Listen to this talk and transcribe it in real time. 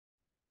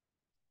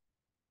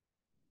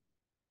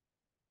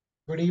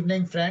Good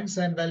evening, friends,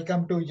 and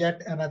welcome to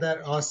yet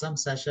another awesome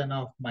session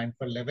of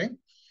Mindful Living.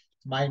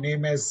 My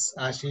name is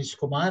Ashish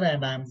Kumar,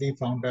 and I'm the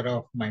founder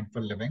of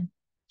Mindful Living.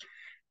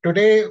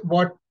 Today,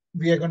 what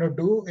we are going to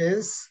do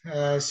is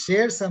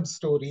share some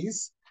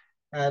stories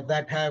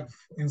that have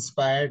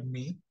inspired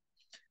me.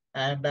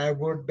 And I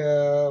would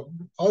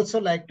also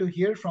like to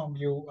hear from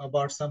you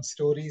about some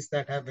stories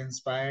that have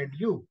inspired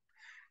you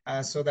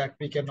so that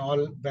we can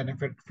all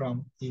benefit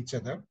from each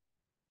other.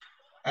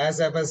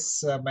 As I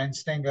was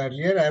mentioning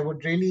earlier, I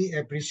would really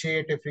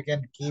appreciate if you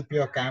can keep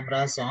your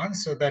cameras on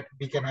so that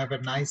we can have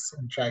a nice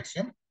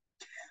interaction.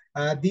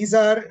 These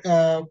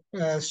are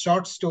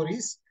short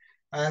stories.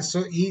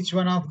 So each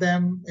one of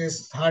them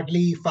is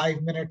hardly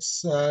 5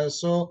 minutes.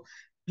 So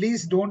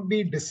please don't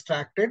be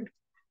distracted.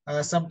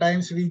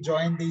 Sometimes we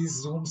join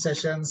these Zoom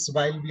sessions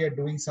while we are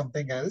doing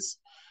something else.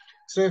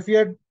 So if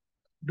you're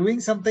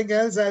doing something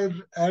else,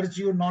 I'll urge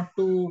you not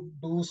to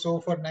do so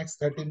for next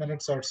 30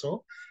 minutes or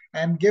so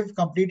and give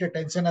complete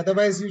attention.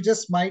 Otherwise, you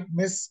just might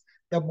miss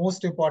the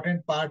most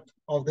important part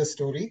of the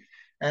story.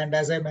 And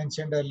as I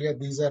mentioned earlier,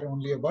 these are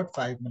only about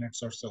 5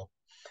 minutes or so.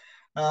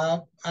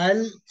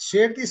 I'll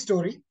share the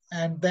story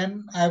and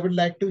then I would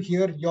like to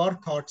hear your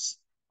thoughts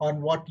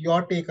on what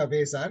your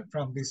takeaways are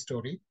from this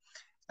story.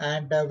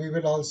 And we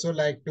will also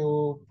like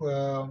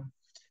to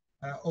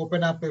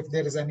open up if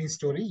there is any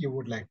story you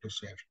would like to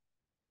share.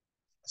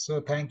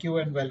 So thank you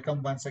and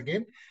welcome once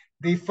again.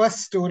 The first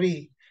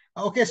story.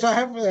 Okay, so I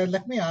have,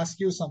 let me ask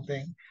you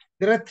something.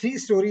 There are three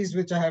stories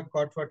which I have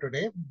got for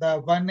today.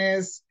 The one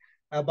is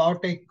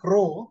about a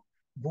crow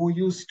who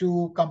used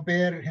to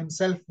compare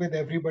himself with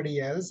everybody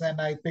else.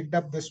 And I picked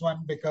up this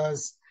one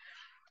because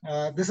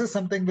this is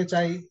something which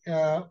I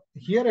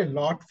hear a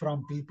lot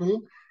from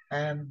people,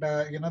 and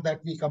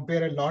that we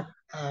compare a lot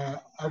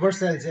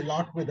ourselves a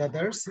lot with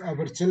others,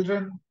 our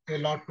children a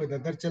lot with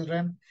other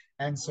children,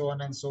 and so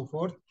on and so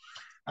forth.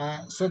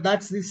 So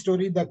that's the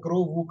story, The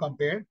Crow Who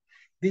Compared.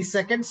 The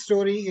second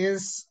story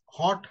is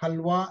Hot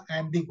Halwa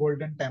and the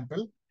Golden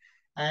Temple.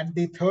 And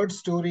the third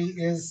story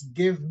is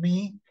Give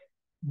Me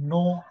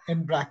No,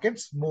 in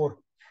brackets, More.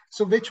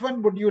 So which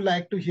one would you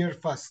like to hear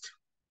first?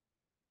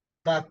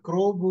 The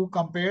Crow Who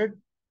Compared,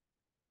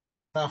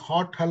 the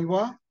Hot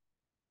Halwa,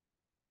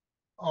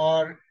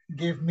 or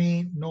Give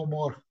Me No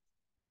More?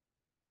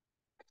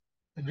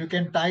 You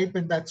can type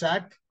in the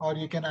chat or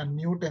you can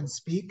unmute and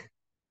speak.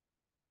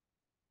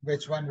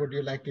 Which one would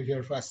you like to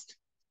hear first?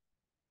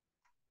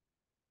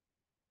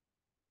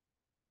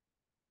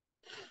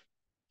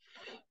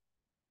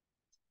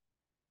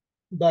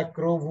 The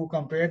Crow Who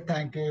Compared.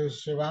 Thank you,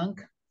 Shivank.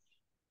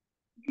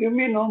 Give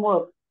me no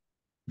more.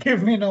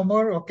 Give Me No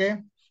More. Okay.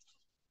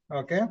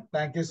 Okay.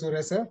 Thank you,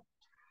 Surya sir.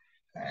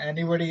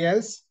 Anybody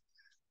else?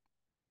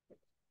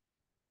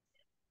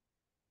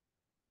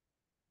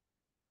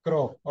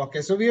 Crow.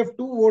 Okay. So we have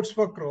two votes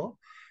for Crow.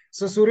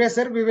 So Surya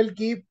sir, we will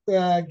keep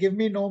Give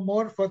Me No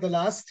More for the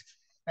last.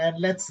 And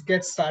let's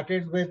get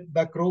started with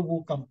The Crow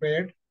Who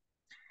Compared.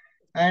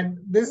 And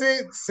this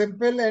is a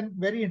simple and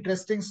very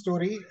interesting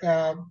story.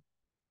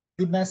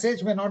 The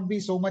message may not be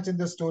so much in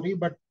the story,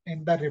 but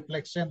in the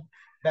reflection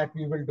that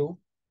we will do.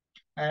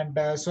 And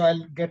so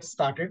I'll get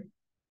started.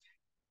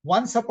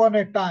 Once upon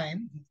a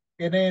time,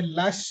 in a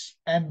lush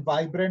and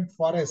vibrant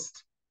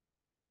forest,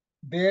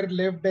 there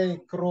lived a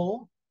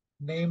crow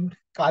named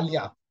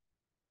Kalia.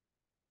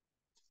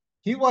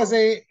 He was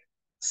a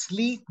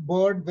sleek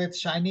bird with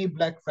shiny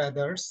black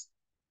feathers,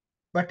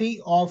 but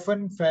he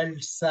often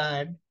felt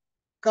sad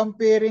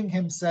comparing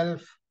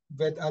himself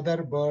with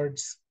other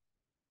birds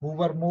who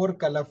were more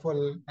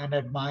colorful and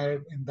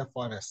admired in the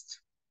forest.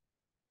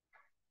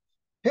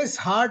 His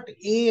heart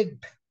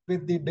ached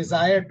with the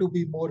desire to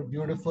be more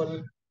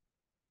beautiful,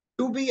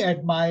 to be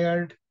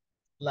admired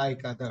like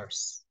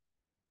others.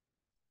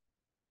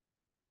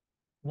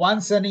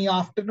 One sunny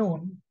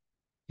afternoon,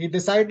 he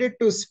decided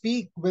to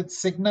speak with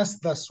Cygnus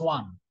the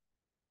swan.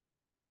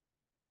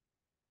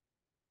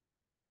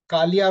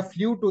 Kalia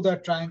flew to the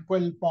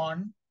tranquil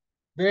pond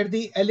where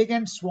the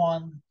elegant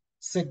swan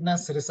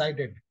Cygnus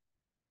resided.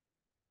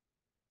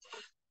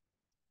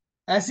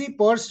 As he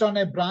perched on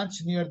a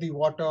branch near the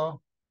water,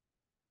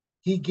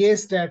 he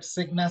gazed at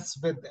Cygnus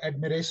with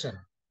admiration.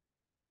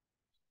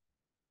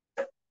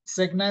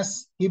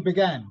 Cygnus, he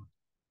began,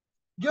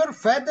 your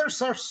feathers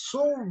are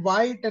so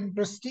white and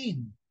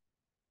pristine.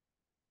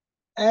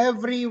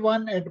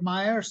 Everyone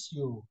admires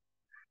you.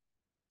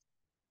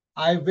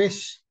 I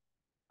wish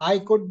I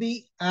could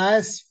be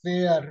as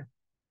fair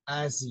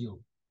as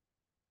you.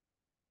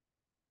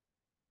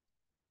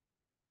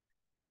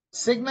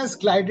 Cygnus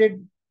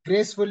glided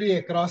gracefully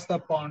across the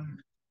pond,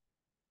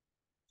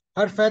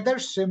 her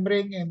feathers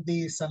shimmering in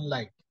the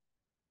sunlight.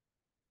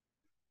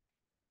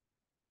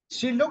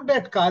 She looked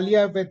at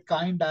Kalia with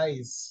kind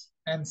eyes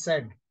and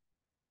said,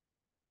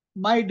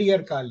 my dear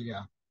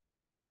Kalia,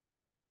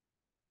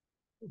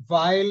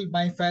 while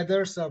my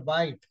feathers are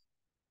white,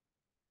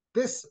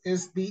 this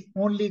is the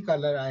only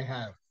color I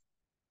have.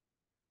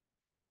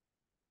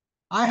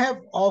 I have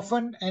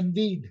often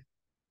envied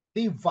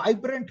the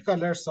vibrant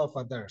colors of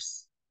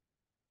others.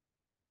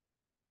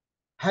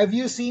 Have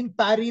you seen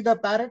Parry the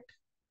parrot?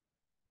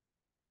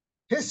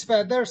 His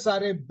feathers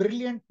are a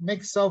brilliant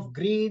mix of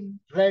green,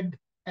 red,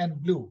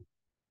 and blue.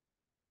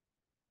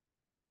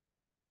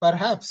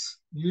 Perhaps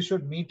you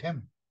should meet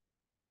him.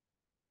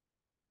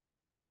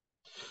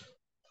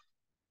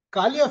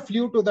 Kalia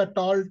flew to the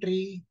tall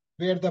tree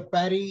where the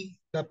Parry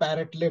the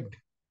parrot lived.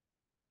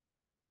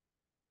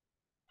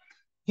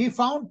 He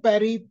found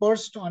Parry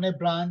perched on a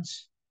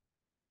branch,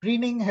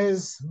 preening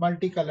his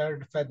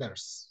multicolored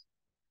feathers.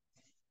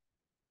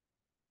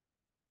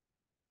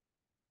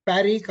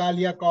 Parry,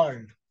 Kalia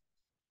called,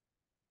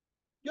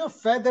 "Your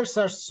feathers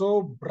are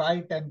so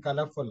bright and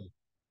colorful.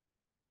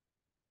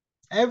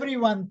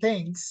 Everyone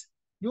thinks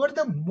you are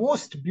the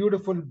most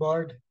beautiful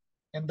bird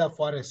in the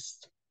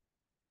forest.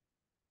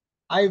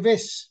 I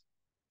wish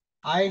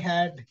I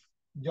had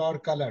your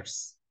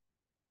colors."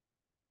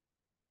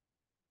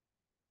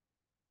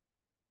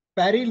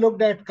 Parry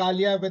looked at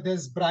Kalia with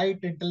his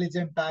bright,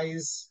 intelligent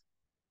eyes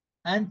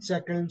and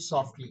chuckled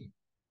softly.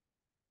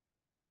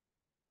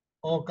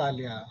 "Oh,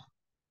 Kalia,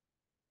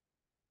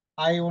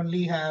 I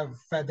only have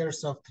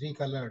feathers of three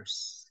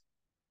colors.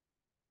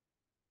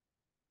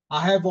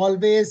 I have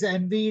always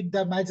envied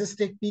the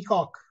majestic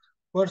peacock,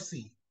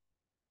 Percy.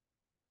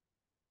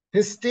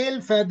 His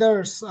tail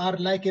feathers are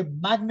like a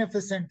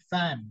magnificent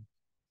fan,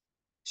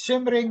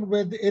 shimmering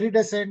with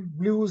iridescent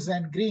blues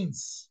and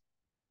greens.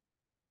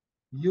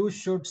 You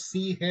should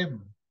see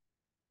him.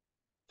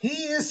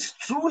 He is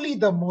truly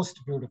the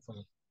most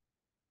beautiful."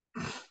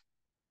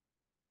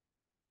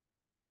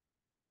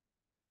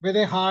 With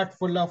a heart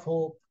full of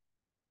hope,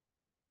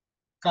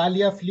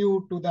 Kalia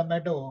flew to the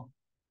meadow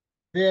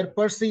where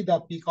Percy the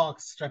peacock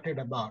strutted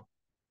about.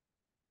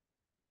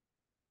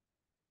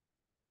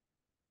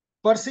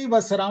 Percy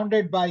was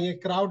surrounded by a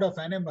crowd of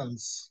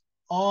animals,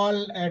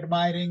 all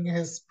admiring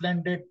his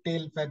splendid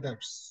tail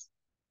feathers.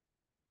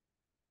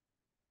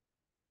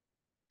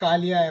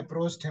 Kalia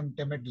approached him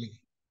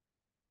timidly.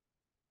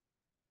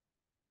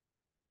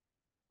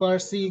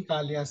 "Percy,"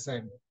 Kalia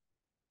said,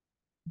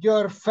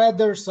 "your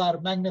feathers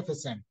are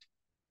magnificent.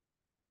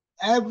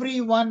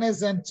 Everyone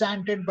is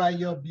enchanted by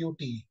your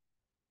beauty.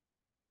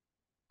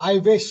 I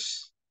wish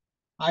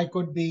I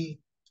could be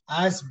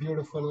as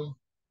beautiful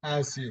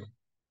as you."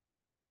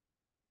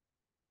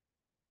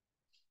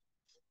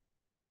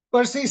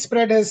 Percy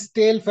spread his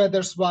tail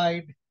feathers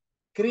wide,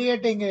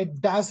 creating a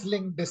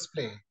dazzling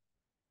display.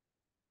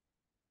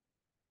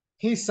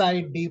 He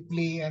sighed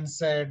deeply and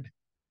said,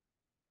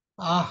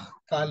 "Ah,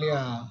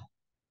 Kalia,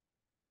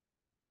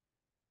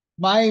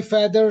 my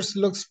feathers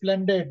look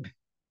splendid,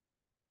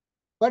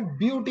 but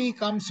beauty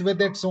comes with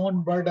its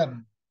own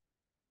burden.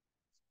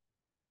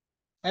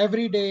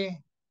 Every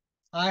day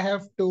I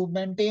have to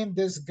maintain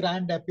this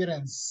grand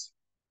appearance,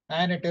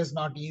 and it is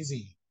not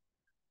easy.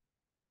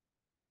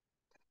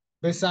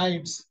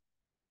 Besides,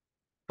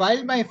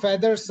 while my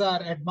feathers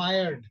are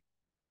admired,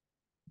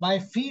 my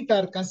feet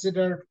are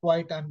considered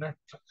quite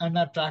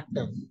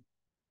unattractive.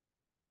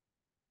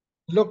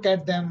 Look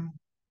at them,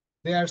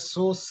 they are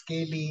so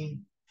scaly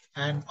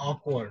and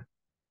awkward."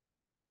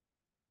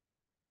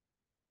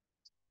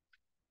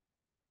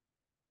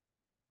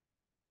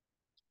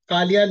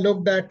 Kalia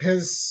looked at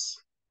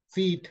his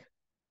feet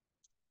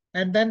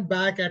and then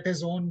back at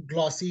his own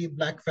glossy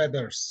black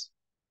feathers.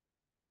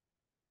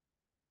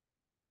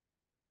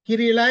 He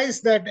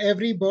realized that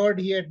every bird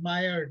he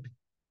admired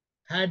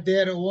had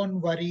their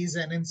own worries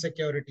and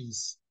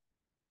insecurities.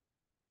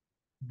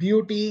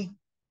 Beauty,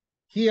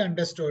 he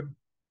understood,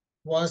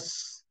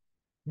 was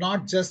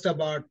not just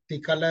about the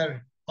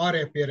color or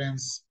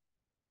appearance,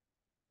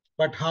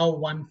 but how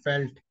one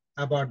felt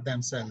about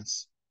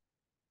themselves.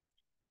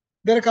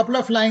 There are a couple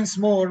of lines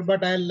more,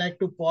 but I'd like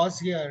to pause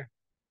here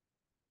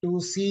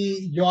to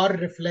see your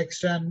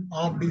reflection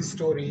on the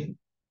story.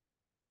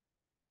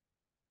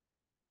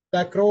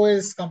 The crow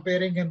is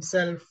comparing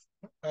himself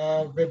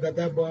with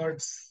other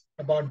birds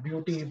about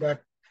beauty,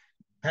 but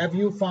have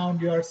you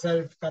found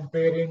yourself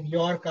comparing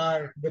your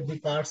car with the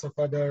cars of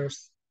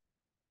others,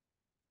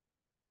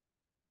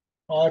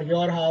 or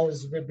your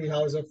house with the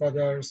house of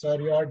others, or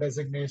your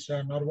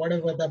designation, or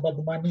whatever,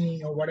 the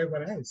money, or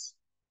whatever else?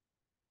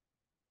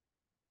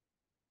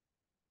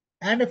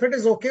 And if it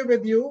is okay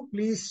with you,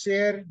 please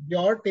share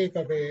your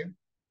takeaway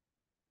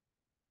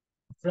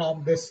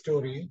from this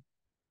story,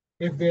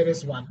 if there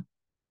is one,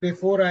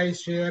 before I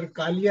share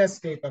Kalia's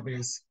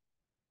takeaways.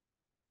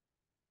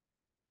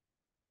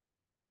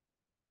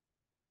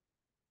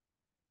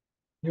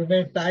 You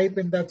may type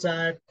in the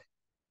chat,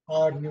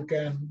 or you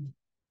can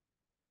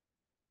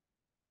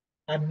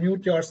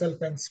unmute yourself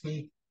and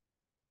speak.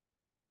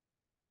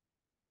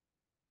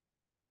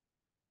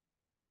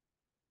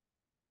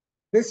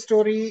 This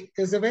story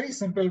is a very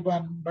simple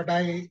one, but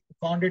I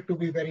found it to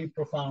be very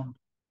profound.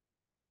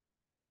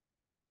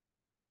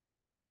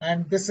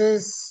 And this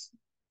is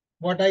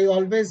what I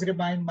always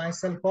remind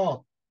myself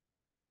of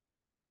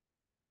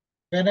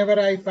whenever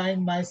I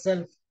find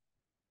myself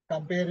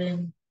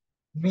comparing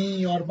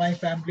me or my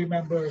family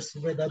members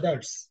with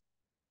others.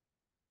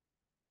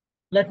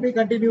 Let me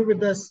continue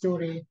with the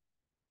story.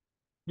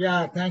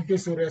 Yeah, thank you,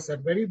 Surya sir.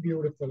 Very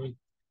beautiful.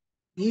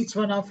 Each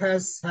one of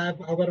us have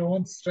our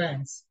own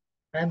strengths,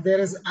 and there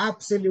is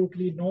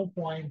absolutely no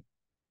point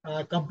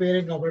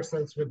comparing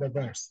ourselves with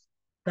others.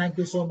 Thank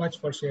you so much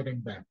for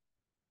sharing that.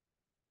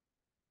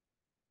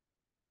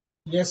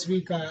 Yes,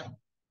 we can.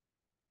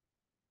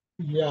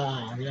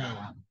 Yeah,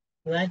 yeah.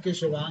 Thank you,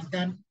 Shivank.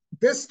 And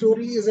this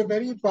story is a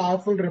very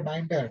powerful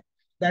reminder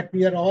that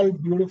we are all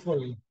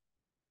beautiful.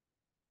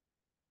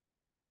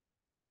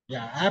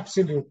 Yeah,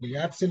 absolutely.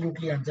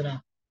 Absolutely,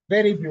 Anjana.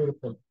 Very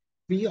beautiful.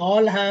 We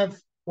all have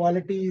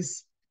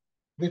qualities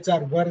which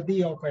are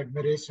worthy of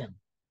admiration.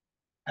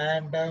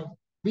 And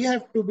we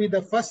have to be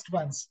the first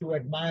ones to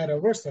admire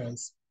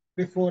ourselves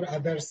before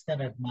others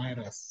can admire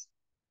us.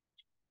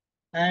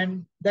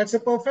 And that's a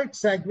perfect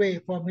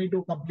segue for me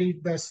to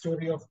complete the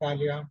story of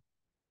Kalia.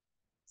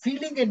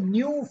 Feeling a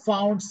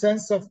newfound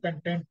sense of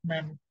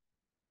contentment,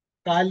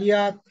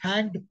 Kalia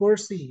thanked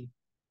Percy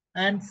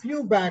and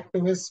flew back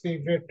to his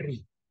favorite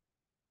tree.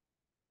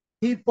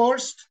 He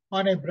perched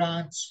on a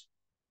branch,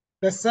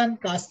 the sun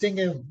casting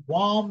a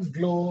warm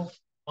glow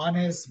on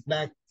his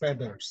black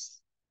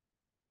feathers.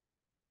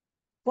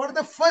 For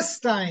the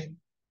first time,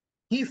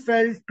 he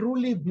felt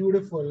truly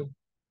beautiful,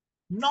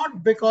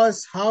 not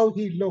because how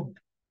he looked,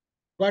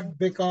 but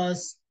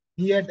because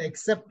he had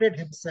accepted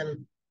himself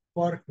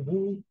for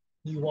who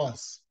he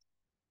was.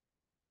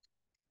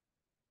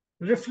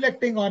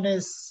 Reflecting on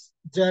his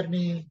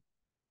journey,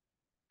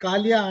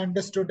 Kalia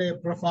understood a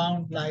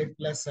profound life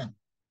lesson.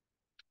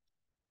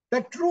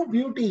 The true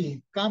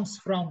beauty comes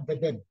from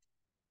within.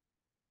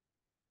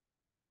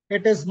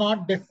 It is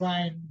not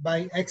defined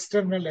by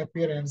external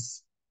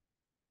appearance,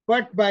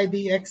 but by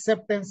the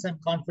acceptance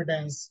and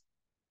confidence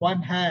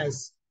one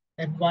has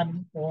in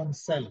one's own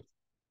self.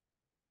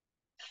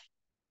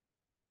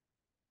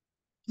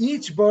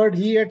 Each bird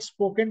he had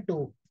spoken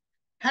to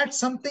had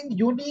something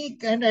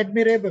unique and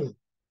admirable,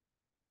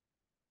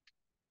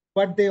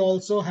 but they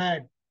also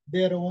had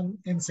their own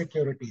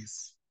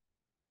insecurities.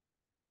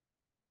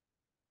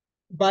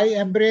 By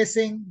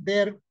embracing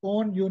their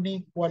own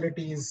unique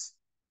qualities,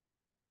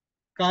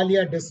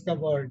 Kalia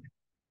discovered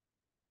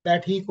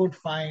that he could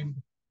find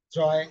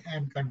joy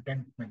and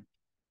contentment.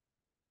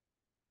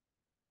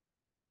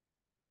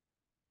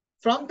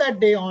 From that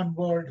day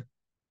onward,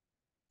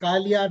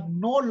 Kalia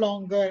no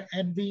longer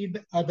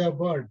envied other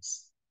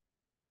birds.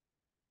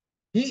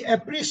 He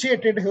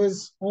appreciated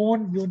his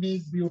own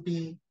unique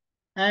beauty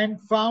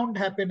and found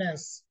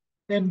happiness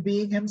in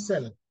being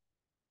himself.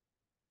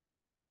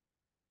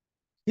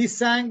 He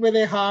sang with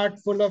a heart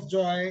full of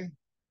joy,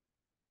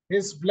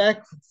 his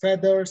black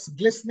feathers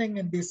glistening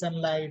in the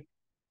sunlight,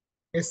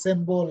 a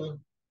symbol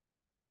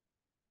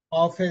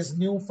of his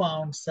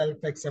newfound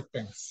self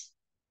acceptance.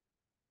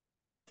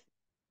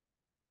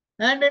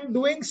 And in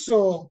doing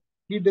so,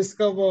 he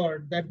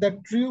discovered that the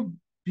true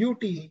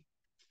beauty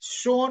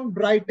shone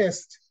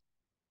brightest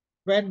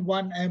when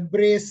one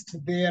embraced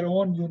their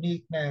own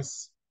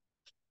uniqueness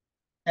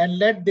and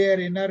let their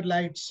inner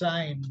light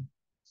shine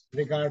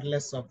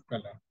regardless of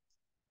color.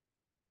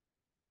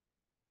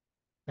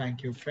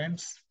 Thank you,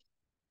 friends.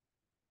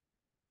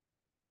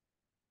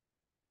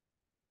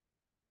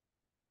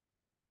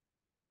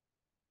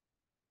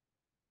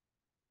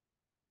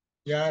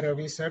 Yeah,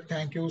 Ravi sir,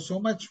 thank you so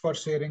much for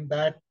sharing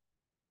that.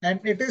 And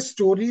it is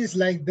stories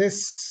like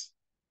this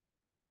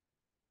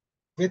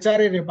which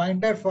are a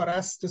reminder for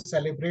us to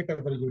celebrate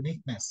our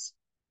uniqueness.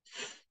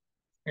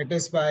 It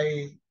is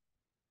by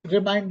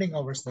reminding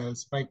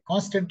ourselves, by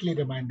constantly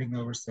reminding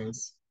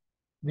ourselves,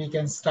 we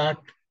can start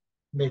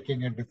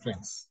making a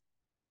difference.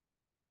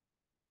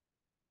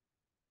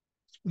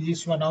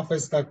 Each one of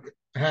us that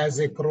has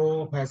a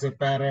crow, has a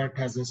parrot,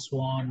 has a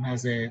swan,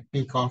 has a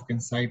peacock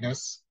inside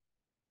us.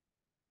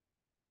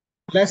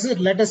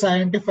 Let us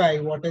identify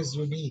what is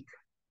unique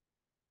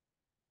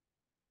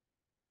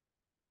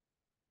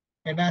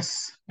in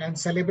us and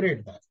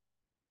celebrate that.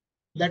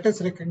 Let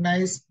us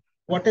recognize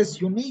what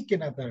is unique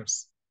in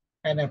others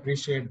and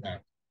appreciate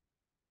that.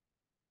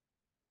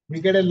 We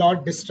get a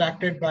lot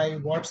distracted by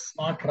what's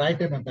not right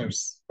in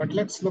others, but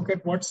let's look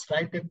at what's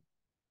right in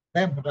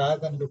them rather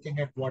than looking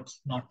at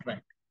what's not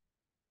right.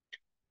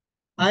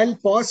 I'll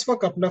pause for a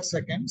couple of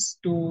seconds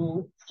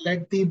to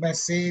let the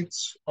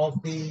message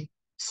of the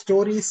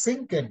story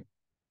sink in.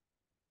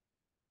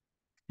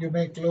 You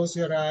may close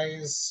your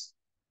eyes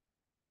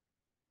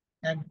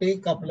and take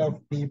a couple of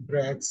deep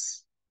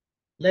breaths.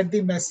 Let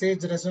the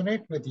message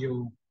resonate with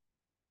you,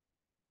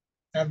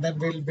 and then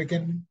we'll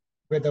begin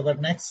with our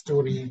next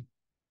story,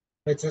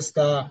 which is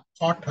the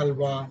hot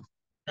halwa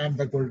and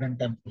the golden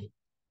temple.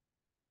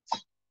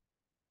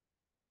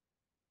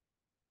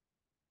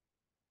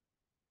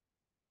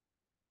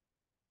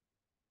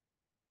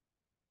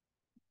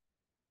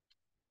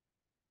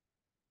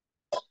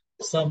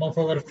 Some of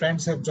our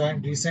friends have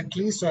joined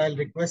recently, so I'll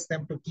request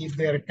them to keep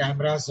their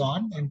cameras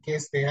on in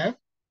case they have.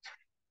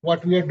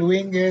 What we are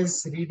doing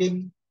is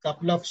reading a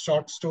couple of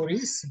short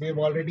stories. We've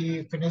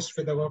already finished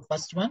with our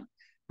first one.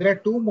 There are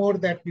two more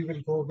that we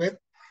will go with.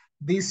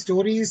 These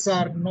stories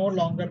are no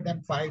longer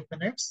than 5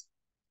 minutes.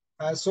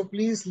 So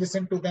please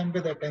listen to them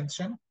with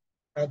attention.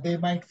 They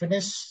might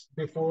finish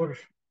before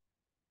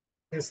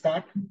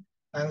start.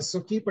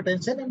 So keep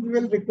attention and we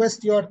will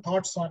request your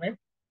thoughts on it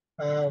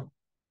uh,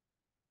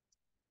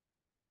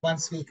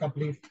 once we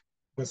complete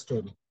the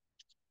story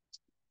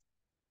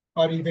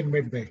or even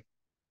midway.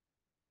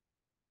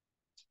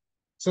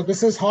 So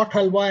this is Hot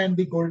Halwa and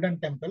the Golden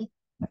Temple.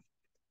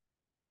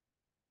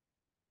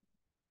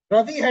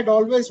 Ravi had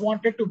always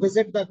wanted to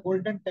visit the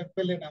Golden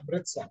Temple in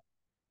Amritsar.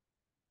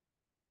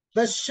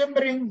 The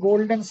shimmering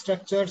golden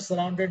structure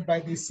surrounded by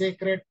the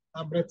sacred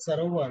Amrit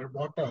Sarovar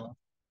water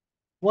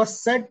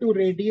was said to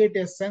radiate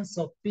a sense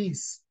of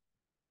peace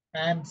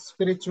and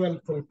spiritual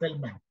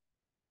fulfillment.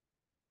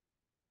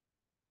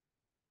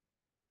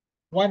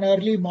 One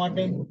early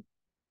morning,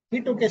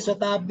 he took a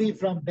Shatabdi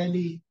from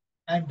Delhi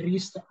and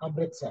reached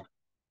Amritsar.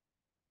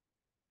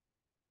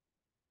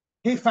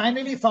 He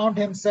finally found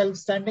himself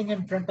standing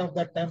in front of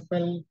the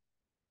temple,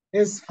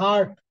 his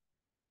heart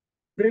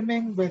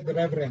brimming with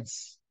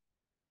reverence.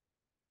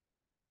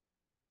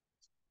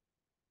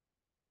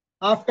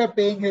 After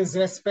paying his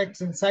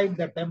respects inside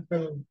the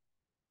temple,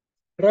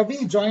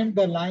 Ravi joined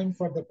the line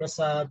for the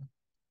prasad,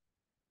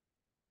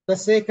 the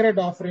sacred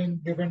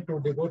offering given to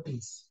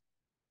devotees.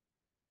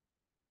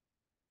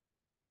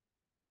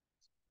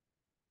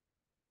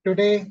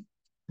 Today,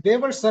 they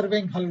were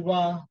serving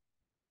halwa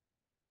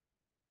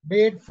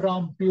made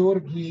from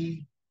pure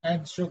ghee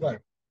and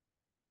sugar.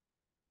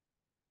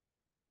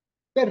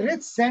 The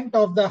rich scent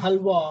of the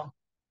halwa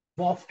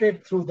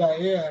wafted through the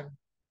air,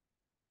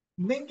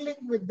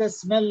 mingling with the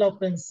smell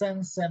of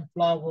incense and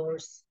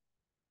flowers,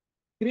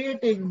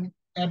 creating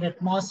an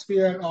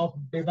atmosphere of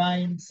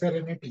divine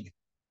serenity.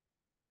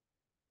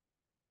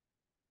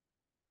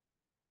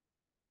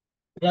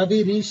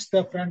 Ravi reached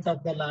the front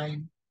of the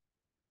line,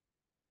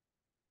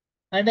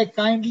 and a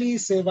kindly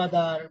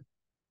sevadar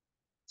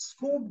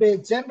scooped a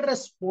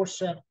generous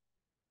portion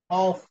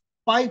of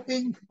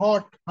piping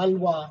hot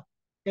halwa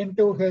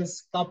into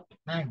his cupped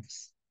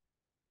hands.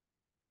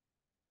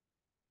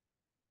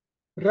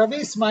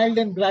 Ravi smiled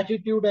in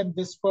gratitude and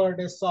whispered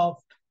a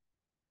soft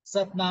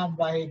Satnam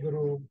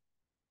Vaheguru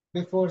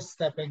before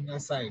stepping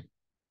aside.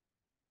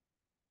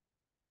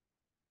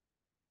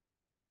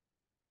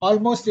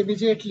 Almost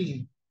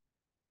immediately,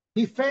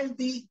 he felt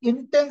the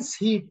intense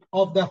heat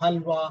of the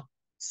halwa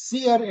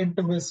sear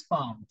into his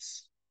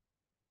palms.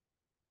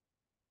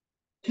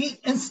 He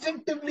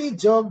instinctively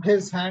jerked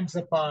his hands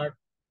apart,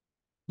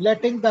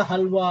 letting the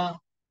halwa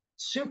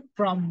shift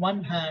from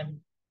one hand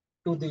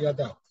to the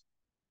other.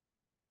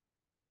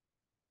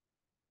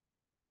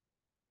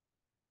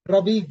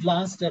 Ravi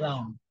glanced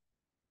around.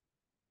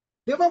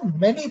 There were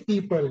many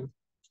people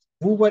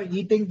who were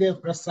eating their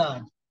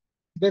prasad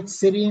with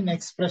serene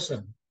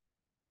expression.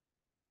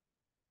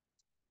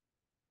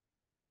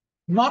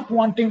 Not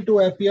wanting to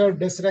appear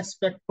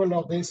disrespectful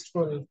or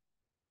wasteful,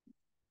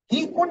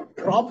 he couldn't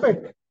drop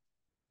it,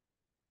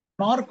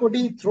 nor could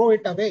he throw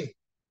it away.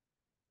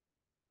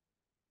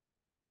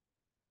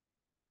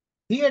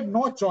 He had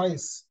no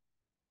choice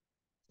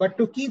but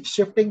to keep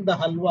shifting the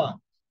halwa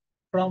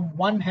from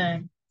one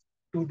hand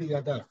to the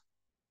other,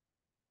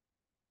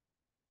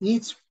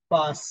 each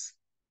pass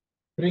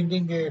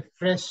bringing a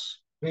fresh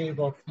wave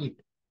of heat.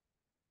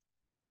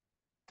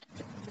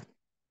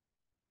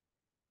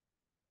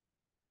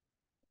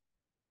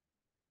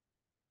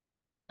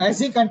 As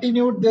he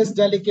continued this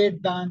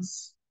delicate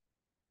dance,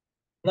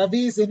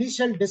 Ravi's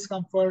initial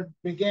discomfort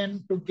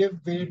began to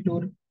give way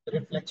to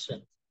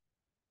reflection.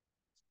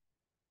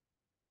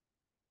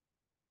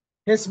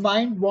 His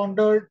mind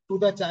wandered to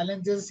the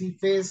challenges he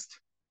faced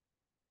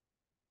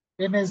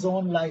in his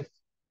own life.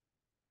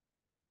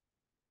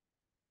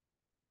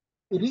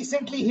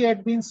 Recently, he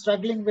had been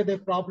struggling with a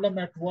problem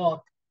at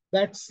work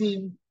that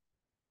seemed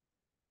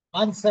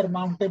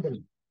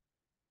unsurmountable.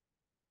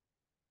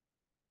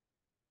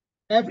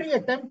 Every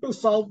attempt to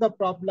solve the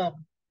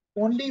problem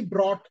only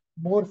brought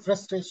more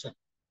frustration.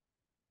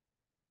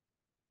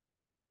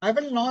 I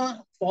will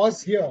now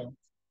pause here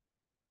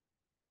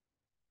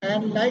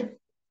and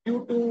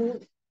you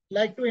to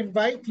like to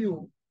invite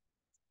you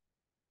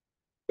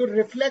to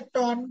reflect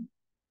on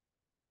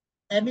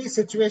any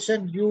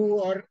situation you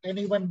or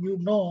anyone you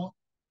know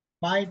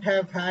might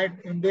have had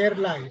in their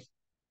life,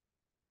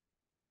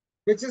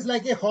 which is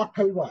like a hot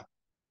halwa.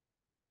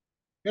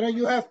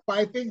 You have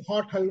piping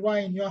hot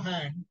halwa in your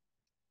hand.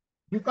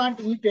 You can't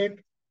eat it.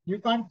 You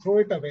can't throw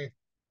it away.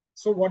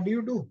 So what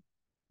do?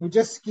 You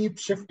just keep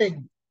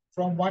shifting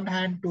from one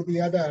hand to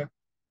the other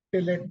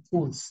till it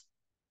cools.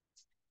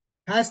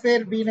 Has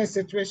there been a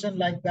situation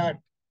like that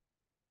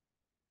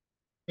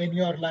in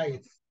your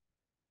life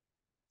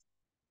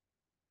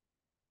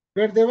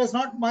where there was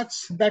not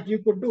much that you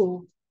could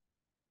do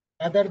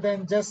other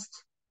than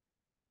just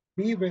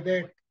be with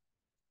it,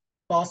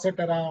 toss it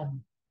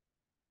around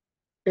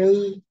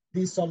till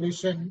the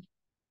solution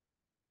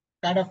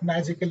kind of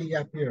magically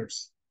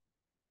appears?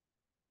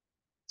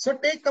 So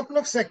take a couple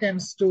of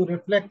seconds to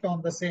reflect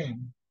on the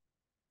same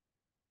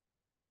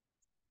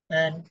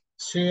and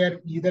share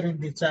either in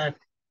the chat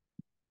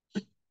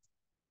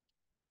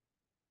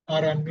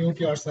or unmute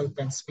yourself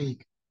and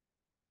speak.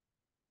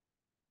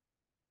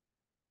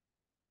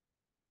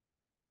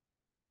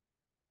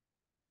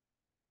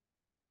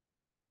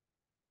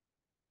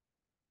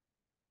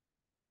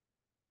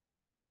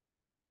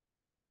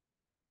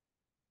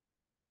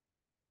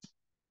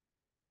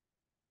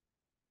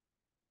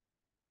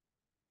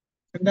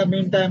 In the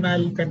meantime,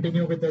 I'll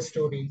continue with the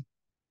story.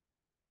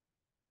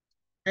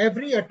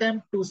 Every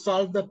attempt to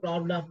solve the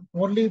problem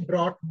only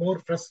brought more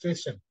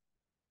frustration.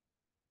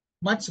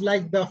 Much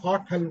like the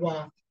hot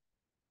halwa,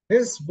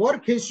 his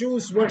work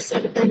issues were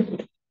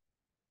something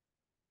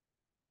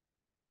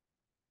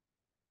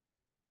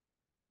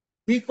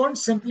he couldn't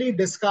simply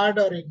discard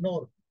or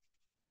ignore.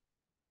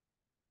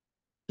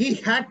 He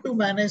had to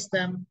manage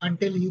them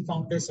until he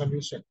found a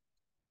solution.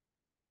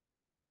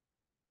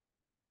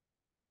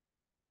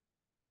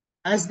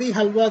 As the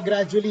halwa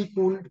gradually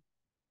cooled,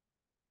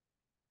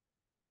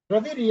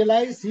 Ravi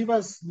realized he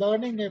was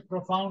learning a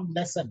profound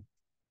lesson.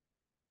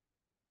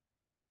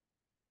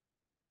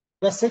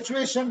 The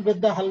situation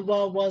with the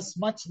halwa was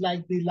much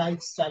like the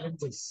life's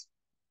challenges.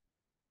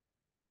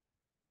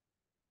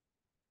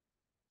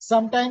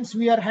 Sometimes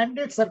we are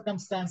handed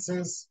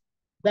circumstances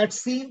that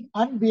seem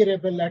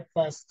unbearable at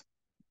first,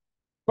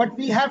 but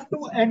we have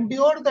to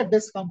endure the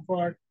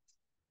discomfort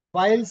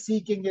while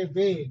seeking a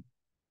way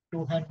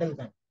to handle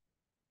them.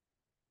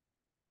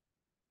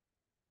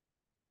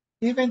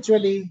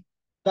 Eventually,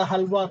 the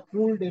halwa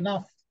cooled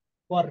enough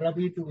for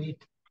Ravi to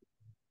eat.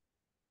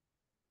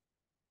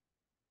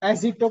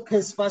 As he took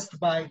his first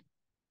bite,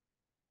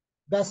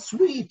 the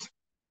sweet,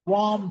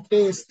 warm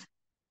taste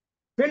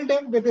filled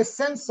him with a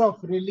sense of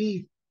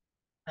relief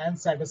and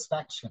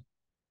satisfaction.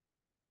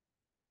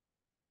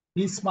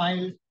 He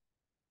smiled,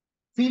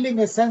 feeling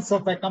a sense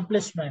of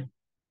accomplishment,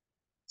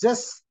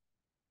 just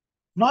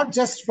not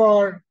just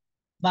for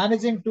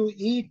managing to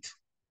eat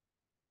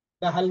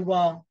the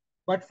halwa,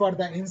 but for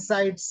the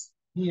insights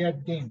he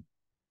had gained.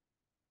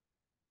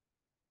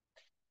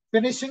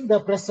 Finishing the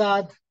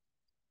prasad,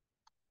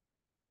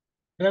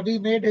 Ravi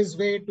made his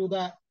way to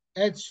the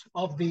edge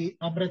of the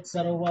Amrit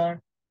Sarovar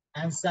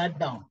and sat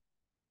down.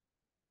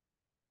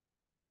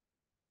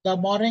 The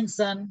morning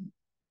sun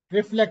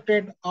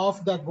reflected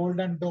off the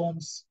golden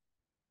domes,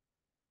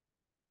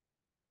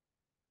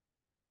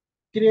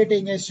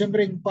 creating a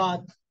shimmering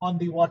path on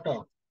the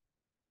water.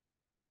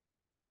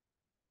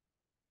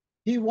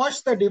 He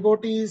watched the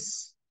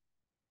devotees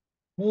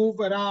move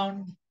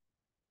around,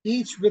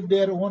 each with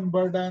their own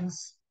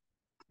burdens,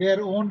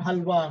 their own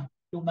halwa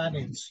to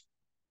manage.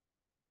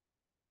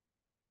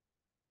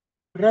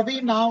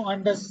 Ravi now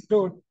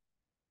understood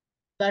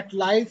that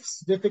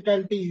life's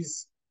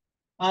difficulties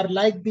are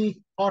like the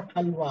hot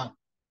halwa,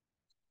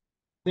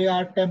 they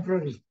are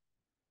temporary.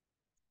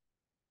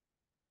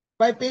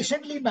 By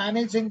patiently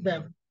managing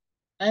them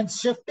and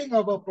shifting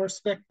our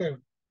perspective,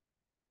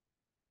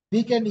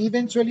 we can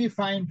eventually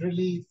find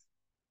relief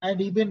and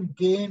even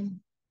gain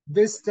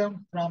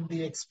wisdom from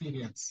the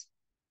experience.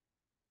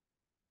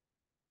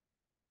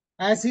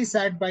 As he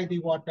sat by the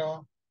water,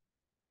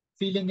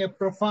 feeling a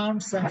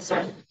profound sense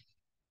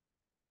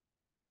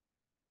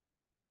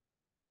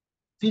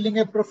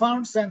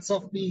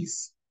of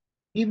peace,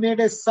 he made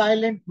a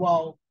silent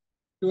vow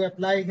to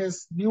apply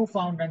his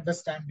newfound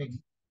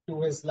understanding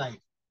to his life.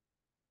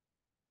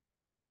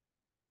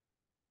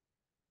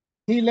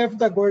 He left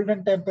the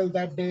Golden Temple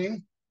that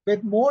day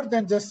with more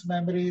than just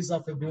memories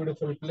of a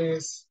beautiful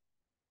place.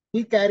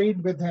 He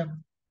carried with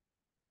him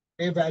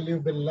a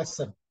valuable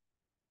lesson.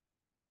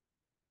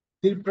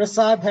 The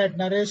prasad had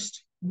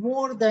nourished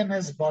more than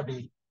his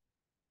body.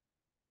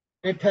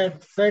 It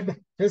had fed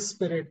his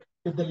spirit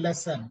with the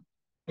lesson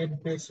in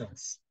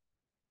patience,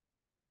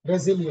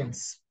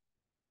 resilience,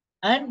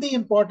 and the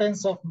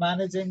importance of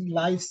managing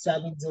life's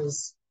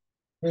challenges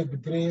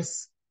with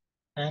grace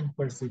and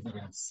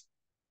perseverance.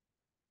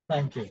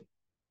 Thank you.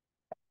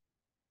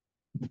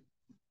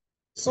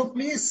 So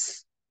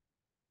please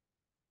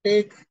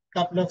take a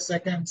couple of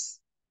seconds.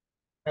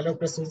 Hello,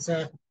 Prasoon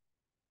sir.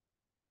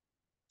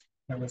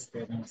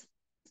 Namaste, namaste.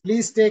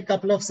 Please take a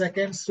couple of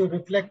seconds to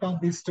reflect on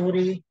the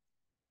story.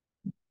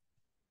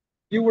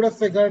 You would have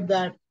figured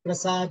that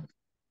Prasad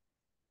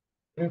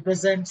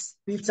represents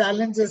the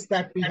challenges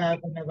that we have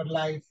in our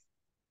life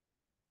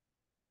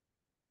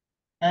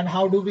and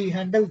how do we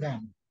handle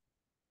them.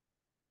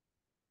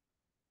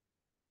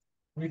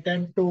 We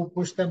tend to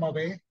push them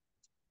away,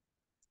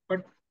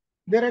 but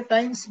there are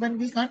times when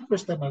we can't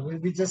push them away.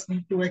 We just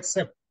need to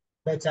accept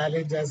the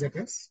challenge as it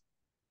is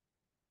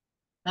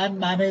and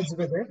manage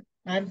with it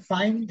and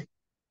find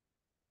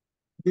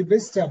the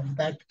wisdom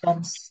that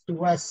comes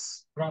to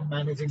us from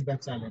managing the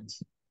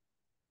challenge.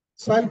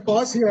 So I'll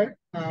pause here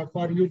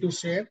for you to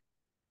share,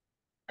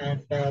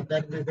 and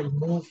then we will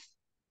move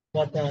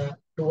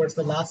towards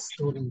the last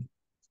story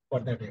for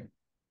the day.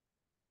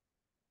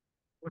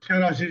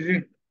 नमस्कार आशीष जी।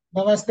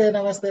 नमस्ते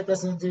नमस्ते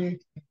प्रसून जी।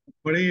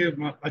 बड़ी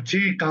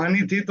अच्छी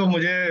कहानी थी, तो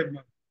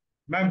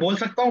मैं बोल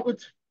सकता हूँ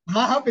कुछ?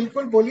 हाँ हाँ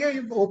बिल्कुल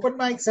बोलिए, ओपन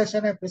माइक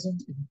सेशन है प्रसून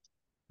जी।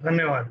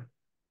 धन्यवाद।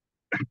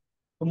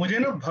 तो मुझे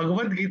ना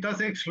भगवत गीता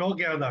से एक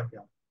श्लोक याद आ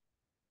गया।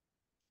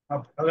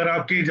 अब अगर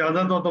आपकी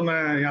इजाजत हो तो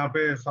मैं यहाँ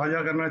पे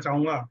साझा करना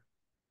चाहूंगा।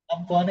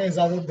 हम कौन है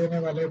इजाजत देने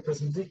वाले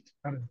प्रसून जी?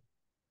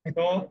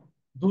 तो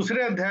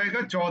दूसरे अध्याय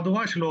का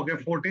 14वां श्लोक है,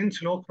 14th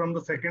श्लोक from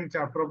the second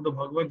chapter of the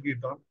Bhagavad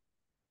Gita,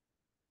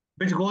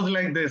 which goes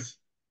like this: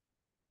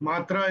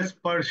 मात्रा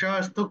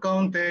स्पर्शास्तु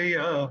कौन्तेय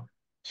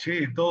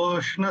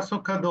शीतोष्ण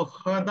सुख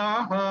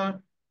दुःखदाः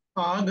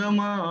आगम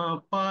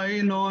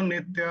पायिनो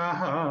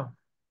नित्याः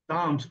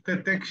तां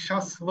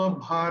स्थितिक्षस्व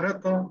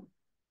भारत।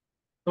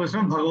 तो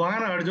इसमें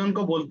भगवान अर्जुन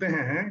को बोलते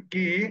हैं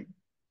कि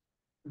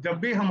जब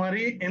भी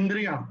हमारी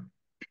इंद्रियां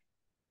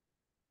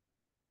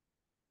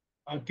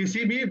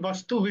किसी भी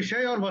वस्तु,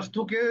 विषय और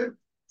वस्तु के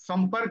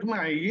संपर्क में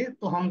आएगी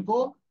तो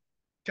हमको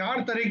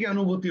चार तरह की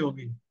अनुभूति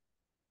होगी।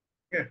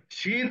 ठीक है?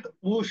 शीत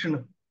उष्ण,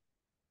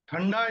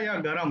 ठंडा या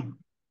गर्म,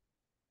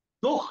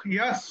 दुख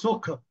या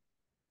सुख,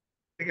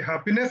 ठीक है,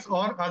 हैप्पीनेस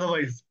और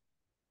अदरवाइज।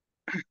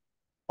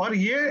 और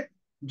ये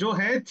जो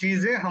है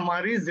चीजें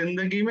हमारी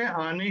जिंदगी में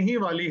आने ही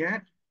वाली हैं,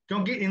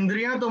 क्योंकि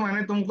इंद्रियां तो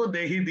मैंने तुमको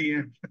दे ही दी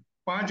हैं।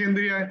 पांच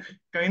इंद्रियां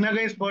कहीं ना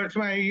कहीं स्पर्श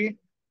में आएगी,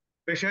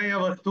 विषय या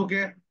वस्तु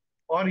के,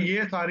 और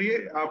ये सारी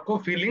आपको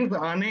फीलिंग्स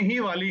आने ही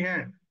वाली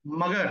हैं।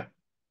 मगर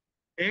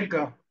एक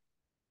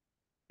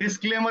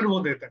डिस्क्लेमर वो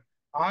देते हैं,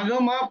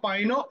 आगमा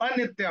पाइनो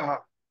अनित्य,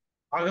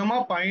 आगमा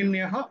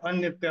पाइन्य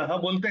अनित्य,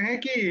 बोलते हैं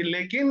कि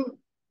लेकिन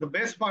द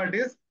बेस्ट पार्ट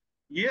इज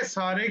ये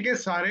सारे के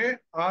सारे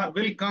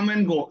विल कम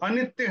एंड गो,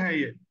 अनित्य है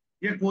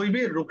ये कोई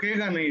भी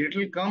रुकेगा नहीं, it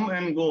will come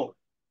and go.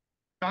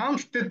 ताम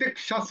स्थितिक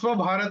शस्व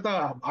भारत,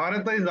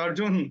 भारत इज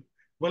अर्जुन,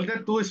 बोलते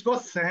तू इसको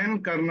सहन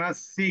करना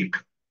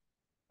सीख।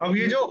 अब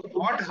ये जो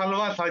हॉट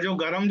हलवा था, जो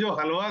गरम जो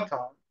हलवा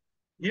था,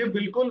 ये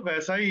बिल्कुल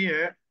वैसा ही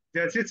है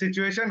जैसी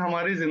सिचुएशन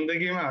हमारी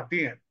जिंदगी में आती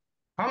है।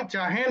 हम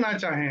चाहें ना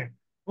चाहें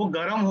वो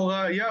गर्म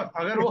होगा, या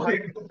अगर वो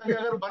हल्का भी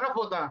अगर बर्फ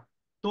होता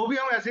तो भी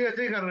हम ऐसे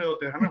ऐसे ही कर रहे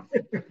होते, है ना?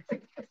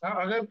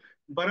 अगर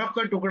बर्फ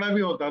का टुकड़ा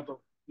भी होता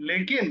तो।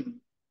 लेकिन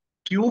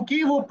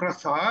क्योंकि वो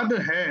प्रसाद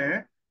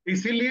है,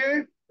 इसीलिए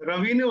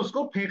रवि ने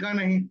उसको फेंका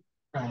नहीं,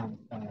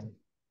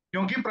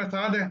 क्योंकि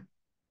प्रसाद है।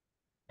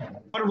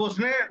 और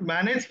उसने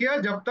मैनेज किया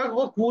जब तक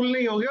वो कूल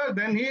नहीं हो गया,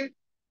 then he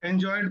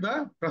enjoyed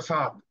the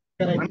Prasad.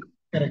 Correct,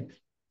 correct.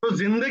 तो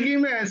जिंदगी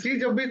में ऐसी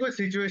जब भी कोई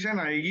सिचुएशन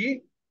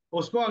आएगी,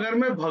 उसको अगर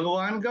मैं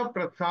भगवान का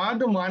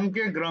प्रसाद मान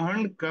के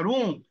ग्रहण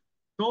करूं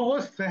तो वो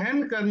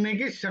सहन करने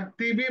की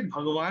शक्ति भी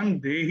भगवान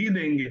दे ही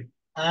देंगे।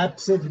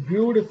 Absolutely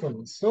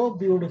beautiful, so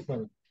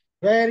beautiful.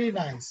 Very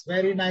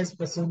nice,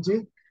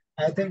 Prasunji.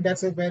 I think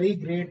that's a very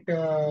great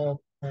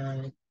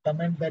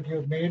comment that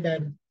you've made,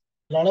 and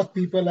a lot of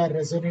people are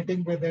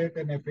resonating with it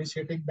and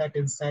appreciating that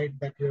insight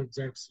that you have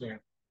just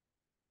shared.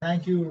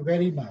 Thank you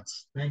very much.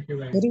 Thank you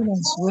very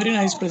much. Very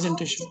nice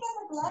presentation.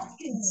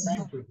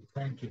 Thank you.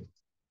 Thank you.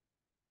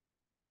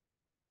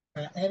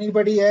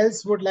 Anybody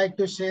else would like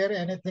to share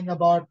anything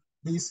about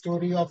the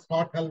story of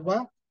hot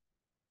halwa?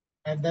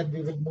 And then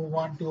we will move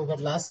on to our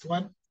last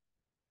one.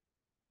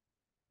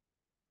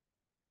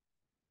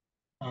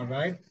 All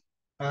right.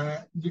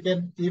 You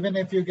can, even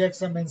if you get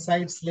some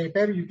insights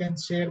later, you can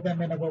share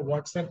them in our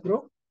WhatsApp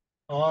group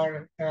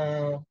or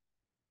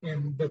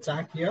in the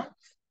chat here.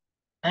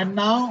 And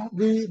now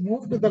we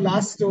move to the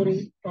last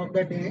story of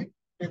the day,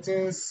 which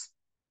is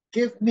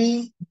give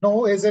me,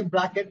 no is in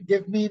bracket,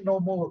 give me no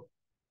more.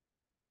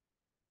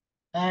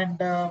 And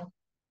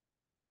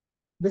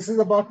this is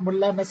about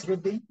Mullah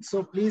Nasruddin.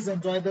 So please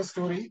enjoy the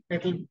story.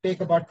 It will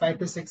take about 5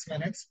 to 6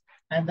 minutes,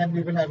 and then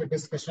we will have a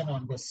discussion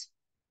on this.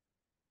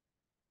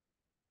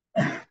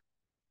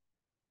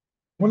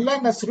 Mullah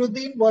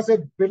Nasruddin was a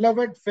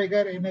beloved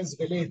figure in his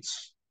village.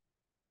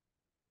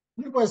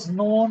 He was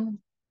known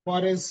for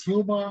his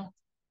humor,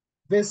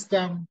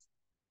 wisdom,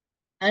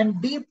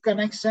 and deep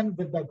connection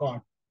with the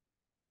God.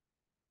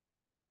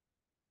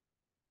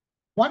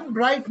 One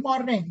bright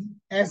morning,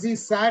 as he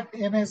sat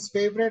in his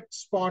favorite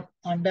spot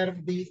under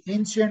the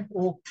ancient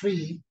oak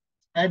tree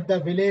at the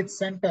village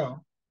center,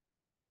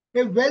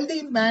 a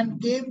wealthy man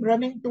came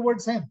running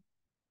towards him.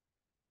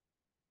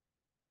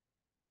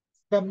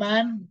 The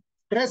man,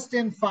 dressed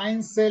in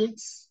fine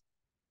silks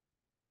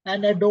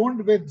and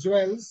adorned with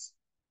jewels,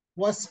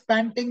 was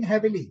panting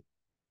heavily.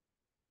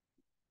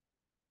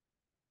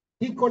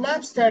 He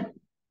collapsed at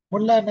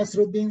Mullah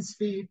Nasruddin's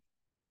feet,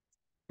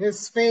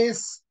 his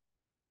face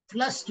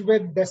flushed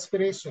with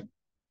desperation.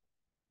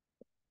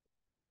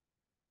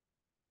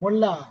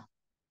 Mullah,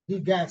 he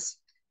gasped,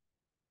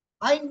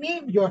 I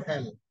need your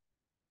help.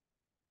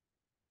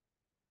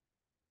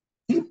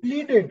 He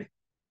pleaded,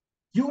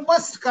 you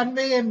must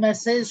convey a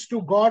message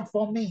to God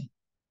for me.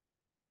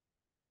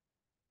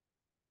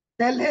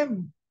 Tell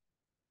him,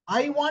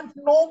 I want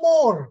no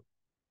more.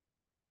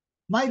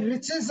 My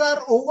riches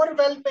are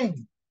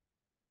overwhelming.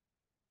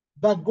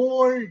 The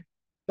gold,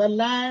 the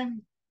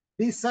land,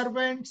 the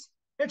servants,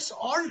 it's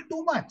all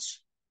too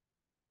much.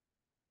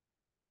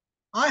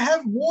 I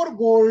have more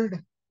gold,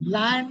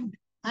 land,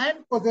 and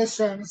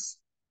possessions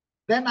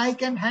than I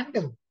can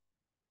handle.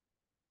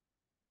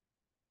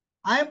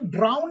 I am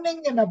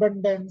drowning in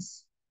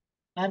abundance,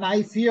 and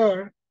I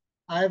fear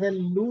I will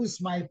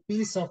lose my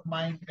peace of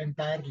mind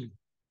entirely.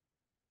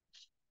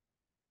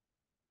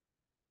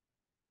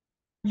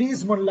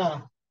 Please,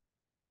 Mullah,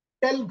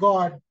 tell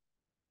God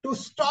to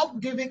stop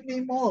giving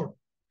me more.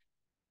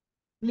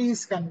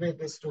 Please convey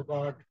this to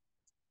God.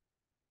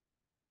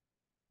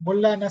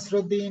 Mullah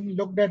Nasruddin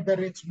looked at the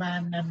rich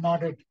man and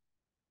nodded.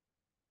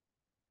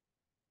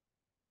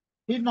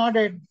 He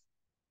nodded,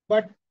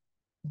 But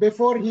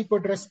before he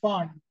could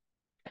respond,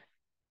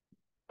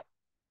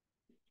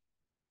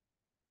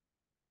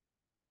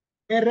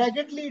 a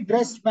raggedly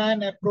dressed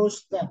man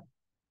approached them.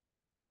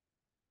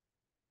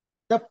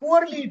 The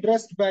poorly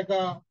dressed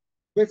beggar,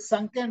 with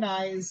sunken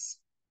eyes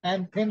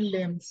and thin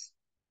limbs,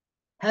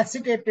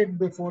 hesitated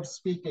before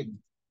speaking.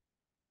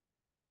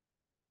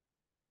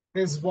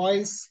 His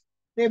voice,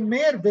 a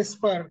mere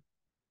whisper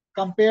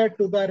compared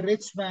to the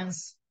rich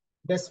man's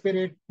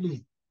desperate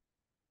plea.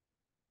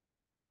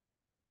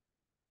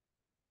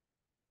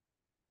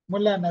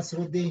 Mullah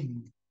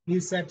Nasruddin, he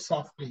said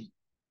softly,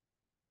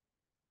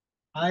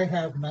 I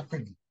have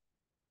nothing.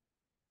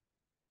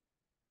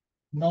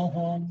 No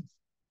home,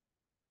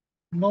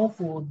 no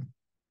food,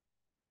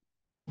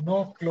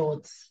 no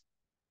clothes,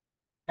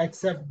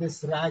 except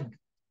this rag.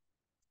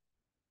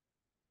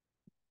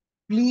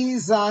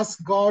 Please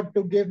ask God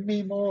to give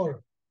me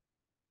more.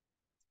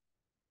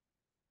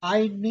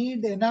 I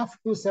need enough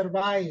to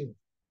survive,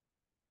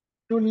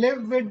 to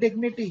live with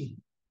dignity.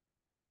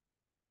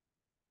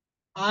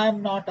 I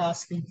am not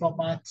asking for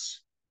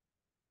much,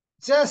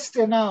 just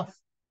enough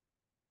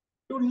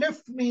to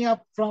lift me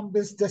up from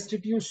this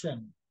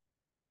destitution.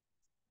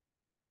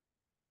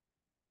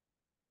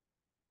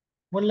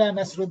 Mullah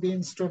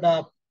Nasruddin stood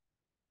up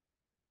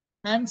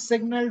and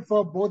signaled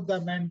for both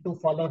the men to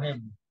follow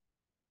him.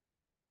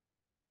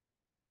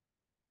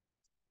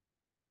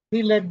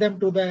 He led them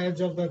to the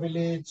edge of the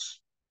village,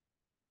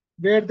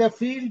 where the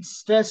fields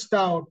stretched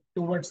out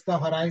towards the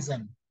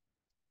horizon.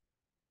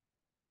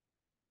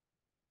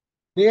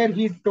 There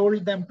he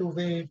told them to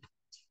wait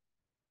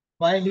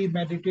while he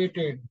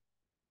meditated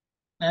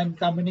and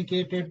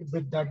communicated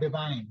with the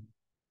divine.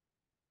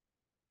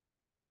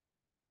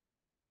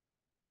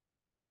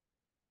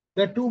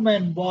 The two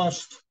men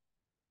watched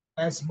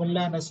as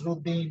Mullah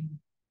Nasruddin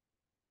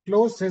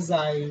closed his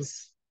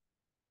eyes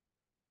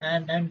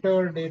and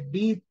entered a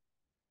deep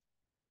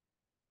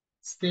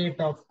state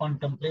of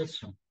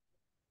contemplation.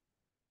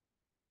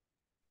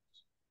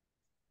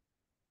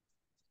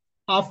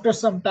 After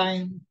some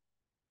time,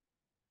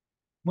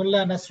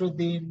 Mullah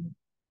Nasruddin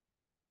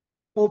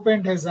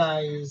opened his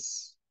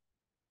eyes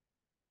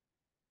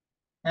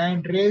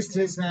and raised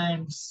his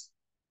hands,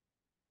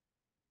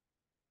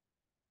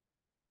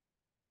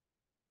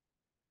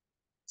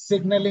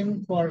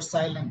 signaling for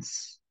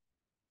silence.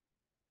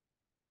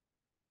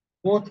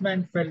 Both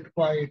men felt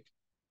quiet,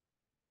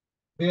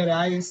 their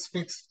eyes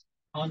fixed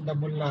on the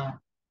mullah,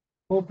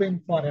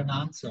 hoping for an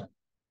answer.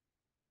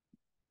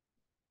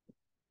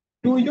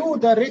 To you,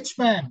 the rich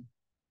man,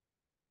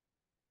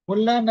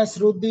 Mullah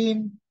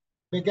Nasruddin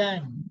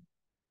began.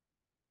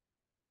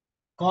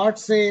 God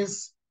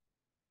says,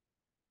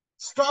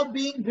 stop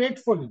being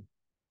grateful.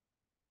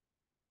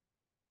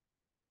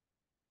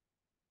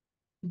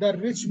 The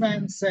rich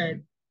man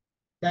said,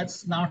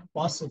 that's not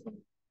possible.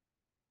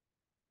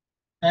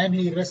 And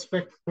he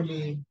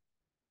respectfully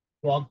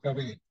walked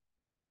away.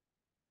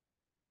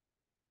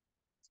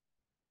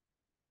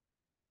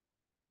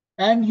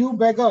 And you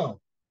beggar,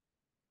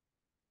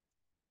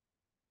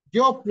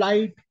 your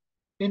plight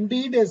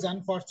indeed is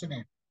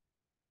unfortunate.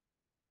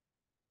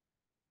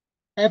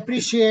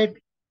 Appreciate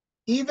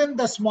even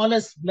the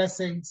smallest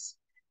blessings,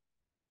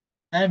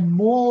 and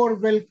more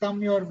will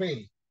come your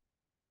way.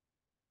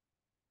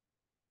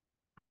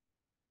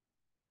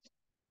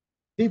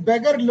 The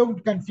beggar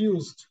looked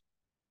confused.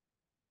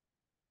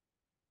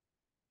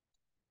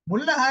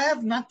 Mullah, I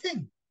have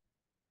nothing.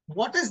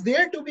 What is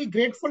there to be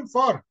grateful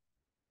for?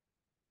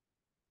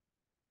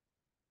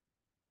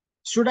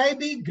 Should I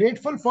be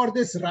grateful for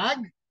this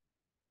rag?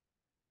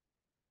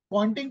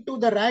 Pointing to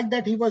the rag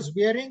that he was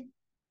wearing.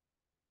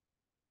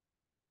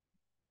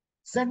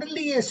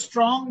 Suddenly, a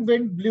strong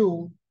wind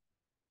blew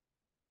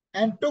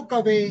and took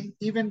away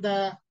even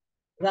the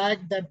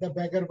rag that the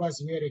beggar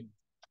was wearing.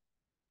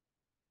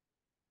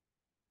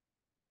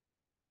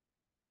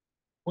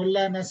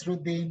 Mullah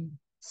Nasruddin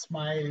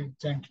smiled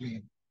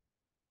gently.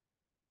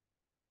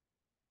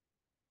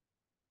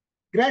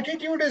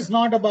 Gratitude is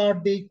not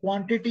about the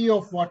quantity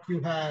of what you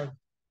have,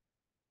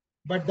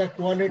 but the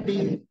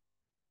quality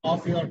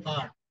of your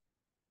heart.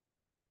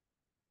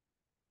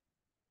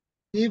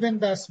 Even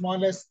the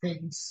smallest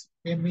things,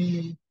 a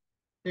meal,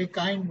 a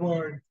kind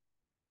word,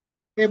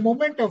 a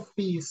moment of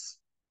peace,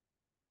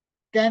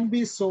 can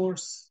be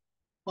source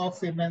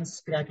of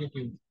immense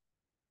gratitude.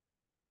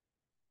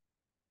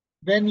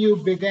 When you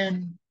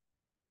begin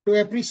to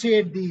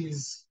appreciate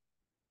these,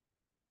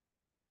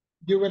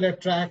 you will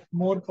attract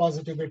more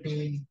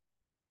positivity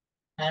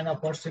and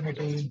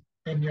opportunity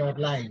in your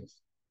life.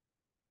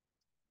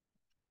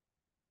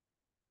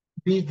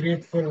 Be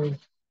grateful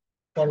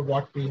for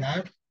what we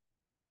have.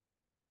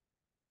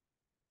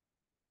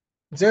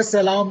 Just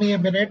allow me a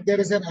minute. There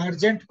is an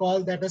urgent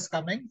call that is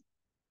coming.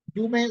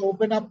 You may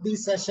open up the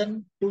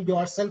session to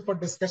yourself for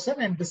discussion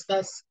and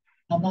discuss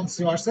amongst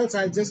yourselves.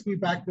 I'll just be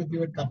back with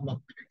you in a couple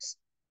of minutes.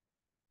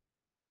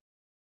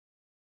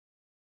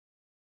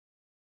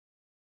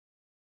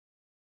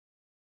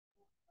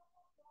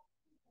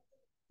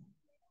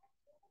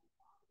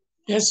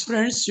 Yes,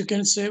 friends, you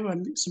can say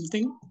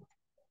something.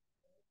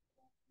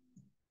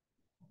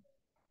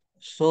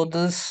 So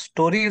this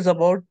story is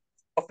about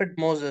Prophet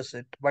Moses.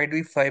 It might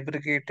be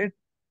fabricated,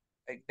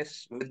 I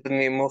guess, with the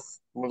name of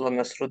Mullah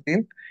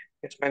Nasruddin.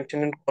 It's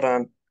mentioned in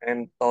Quran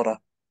and Torah.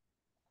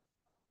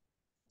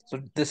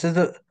 So this is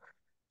the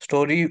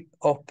story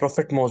of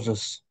Prophet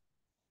Moses.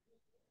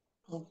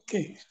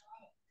 Okay.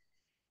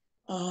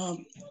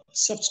 Um,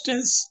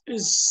 Substance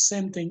is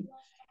same thing.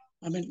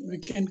 I mean, we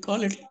can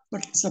call it,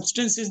 but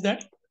substance is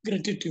that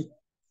gratitude.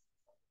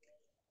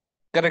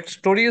 Correct.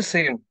 Story is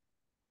same.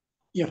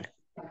 Yeah.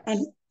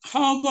 And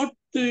how about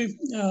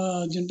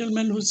the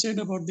gentleman who said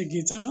about the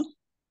Gita?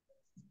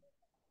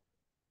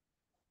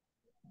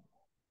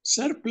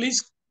 Sir,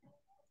 please.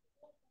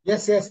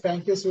 Yes, yes.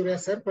 Thank you, Surya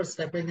sir, for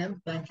stepping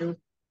in. Thank you.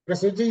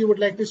 Prasudji, you would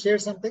like to share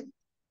something?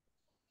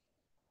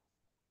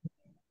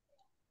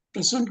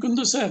 Prasant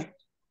Kundu, sir.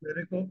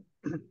 मेरे को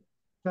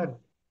sir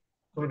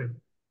sorry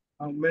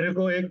मेरे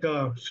को एक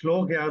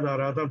श्लोक याद आ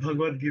रहा था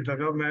भगवत गीता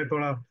का। मैं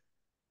थोड़ा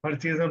हर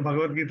चीज में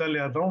भगवत गीता ले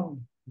आता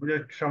हूँ, मुझे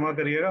क्षमा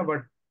करिएगा,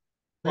 बट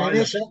तो नहीं आ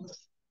नहीं जाए। सर,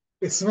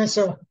 इसमें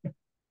सब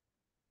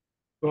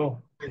तो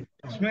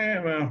इसमें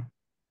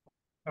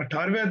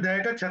 18वें अध्याय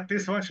का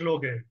 36वां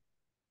श्लोक है,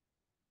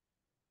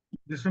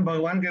 जिसमें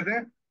भगवान कहते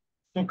हैं,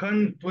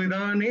 सुखं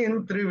त्विदानीं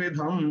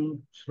त्रिविधं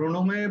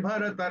शृणु मे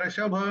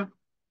भरतर्षभ,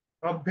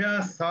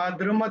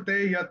 अभ्यासाद्रमते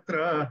यत्र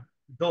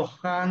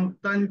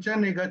दोहांतं च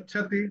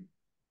निगच्छति।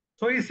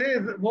 तो इसे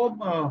वो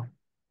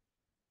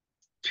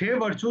 6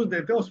 वर्चूज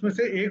देते हैं, उसमें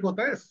से एक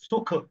होता है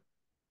सुख।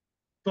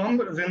 तो हम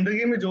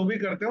जिंदगी में जो भी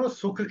करते हैं वो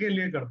सुख के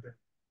लिए करते हैं।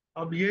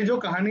 अब ये जो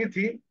कहानी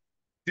थी,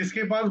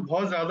 जिसके पास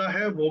बहुत ज्यादा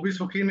है वो भी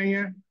सुखी नहीं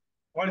है,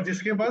 और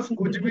जिसके पास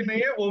कुछ भी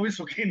नहीं है वो भी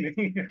सुखी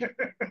नहीं है।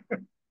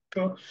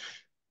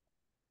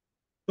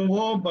 तो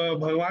वो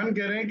भगवान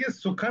कह रहे हैं कि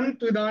सुखन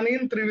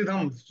त्विदानीन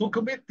त्रिविधम, सुख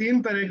भी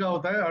 3 तरह का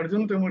होता है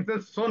अर्जुन, तुम मुझसे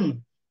सुन।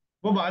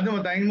 वो बाद में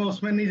बताएंगे, मैं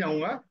उसमें नहीं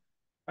जाऊंगा।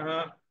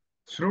 अ,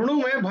 श्रृणु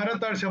में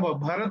भरत अर्षभ,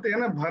 भरत है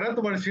ना, भरत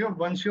वर्षियों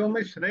वंशियों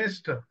में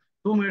श्रेष्ठ,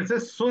 तू मेरे से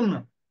सुन।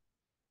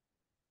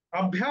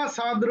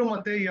 अभ्यासाद्र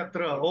मते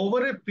यत्र,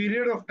 over a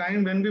period of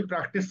time when we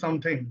practice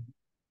something,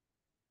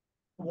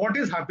 what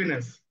is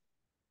happiness?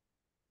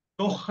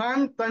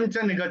 दुखांतंच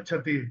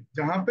निगच्छति,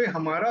 जहां पे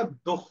हमारा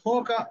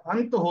दुखों का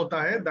अंत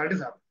होता है, that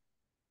is happy.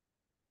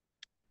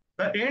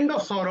 The end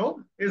of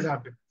sorrow is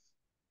happiness.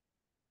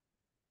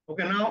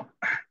 Okay, now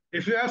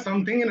if you have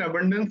something in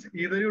abundance,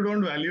 either you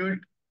don't value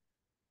it,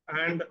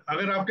 and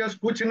अगर आपके पास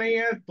कुछ नहीं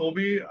है तो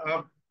भी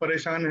आप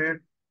परेशान हैं।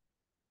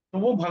 तो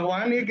वो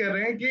भगवान ये कह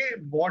रहे हैं कि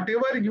what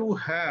ever you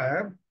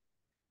have,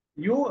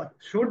 you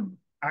should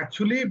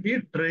actually B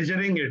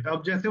ट्रेजरिंग it.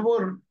 अब जैसे वो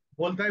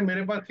बोलता है,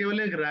 मेरे पास केवल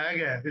एक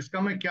रैग है, इसका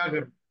मैं क्या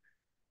करूं,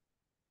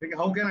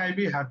 how can I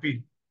be happy?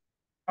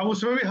 अब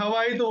उसमें भी हवा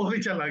आई तो वो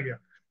भी चला गया।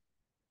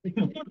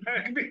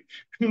 रैग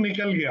भी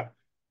निकल गया।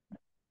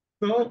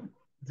 तो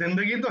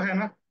जिंदगी तो है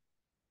ना,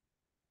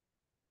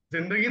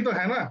 जिंदगी तो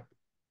है ना।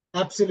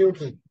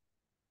 एब्सोल्युटली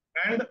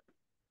एंड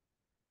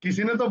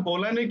किसी ने तो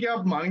बोला नहीं कि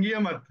आप मांगिए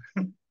मत।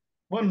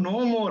 वो नो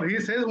मोर ही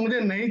सेज, मुझे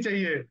नहीं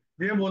चाहिए,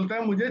 ये बोलता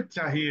है मुझे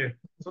चाहिए।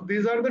 So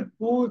these are the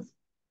two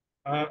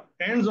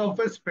ends of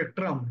A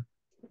spectrum.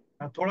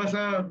 थोड़ा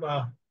सा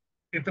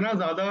इतना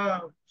ज्यादा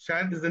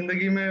शायद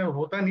जिंदगी में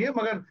होता नहीं है,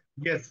 मगर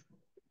यस,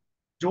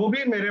 जो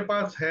भी मेरे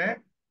पास है,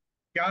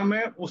 क्या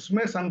मैं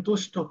उसमें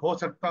संतुष्ट हो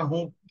सकता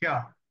हूँ क्या?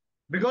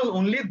 Because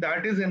only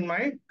that is in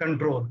my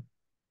control.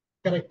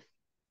 Correct.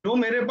 जो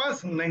मेरे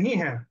पास नहीं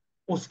है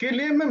उसके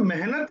लिए मैं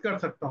मेहनत कर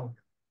सकता हूँ।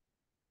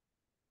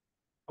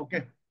 ओके,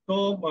 तो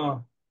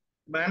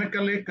मैंने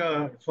कल एक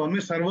स्वामी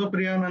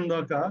सर्वप्रियानंद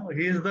का,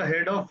 he is the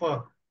head of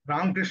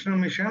Ramakrishna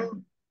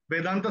mission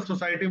Vedanta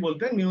society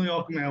बोलते हैं,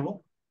 न्यूयॉर्क में है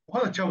वो,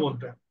 बहुत अच्छा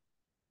बोलते हैं।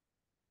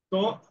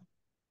 तो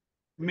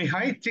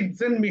मिहाई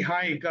चिक्सन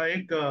मिहाई का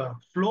एक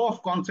फ्लो ऑफ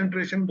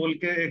कंसंट्रेशन बोल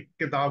के एक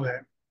किताब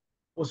है,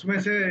 उसमें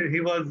से he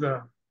was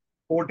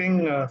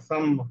coating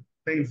some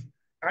things,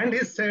 and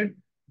he said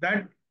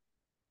that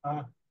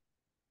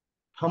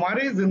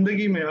हमारी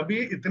जिंदगी में अभी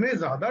इतने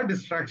ज्यादा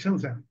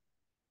डिस्ट्रैक्शंस हैं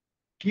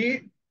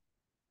कि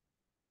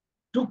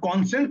to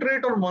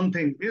concentrate on one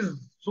thing is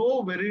so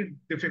very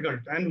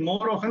difficult, and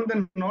more often than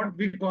not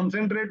we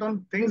concentrate on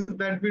things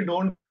that we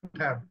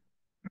don't have,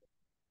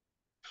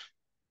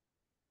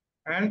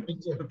 and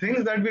the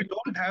things that we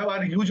don't have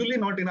are usually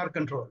not in our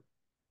control.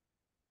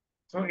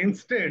 So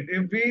instead,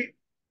 if we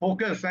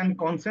focus and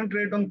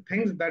concentrate on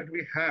things that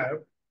we have,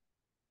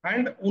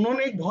 and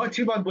उन्होंने एक बहुत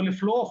अच्छी बात बोली,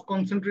 flow of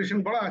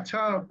concentration, बड़ा अच्छा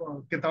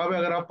किताब है,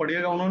 अगर आप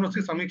पढ़िएगा। उन्होंने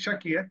उसकी समीक्षा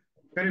की है,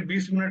 करीब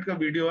 20 मिनट का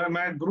वीडियो है,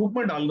 मैं ग्रुप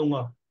में डाल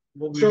दूंगा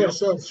वो sure video,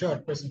 sure sure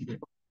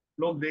present.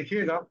 लोग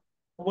देखिएगा।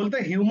 वो बोलते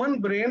हैं human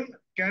brain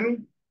can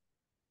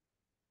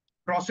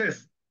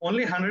process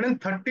only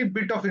 130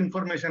 bit of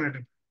information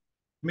at,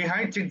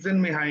 Mihai चिक्सन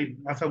Mihai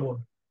ऐसा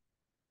बोल।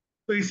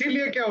 तो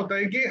इसीलिए क्या होता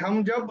है कि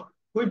हम जब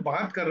कोई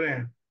बात कर रहे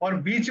हैं और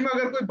बीच में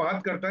अगर कोई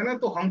बात करता है ना,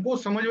 तो हमको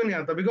समझ में नहीं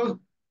आता, बिकॉज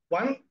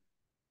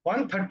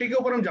 130 के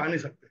ऊपर हम जा नहीं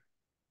सकते।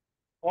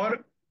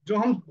 और जो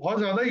हम बहुत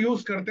ज्यादा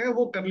यूज करते हैं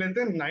वो कर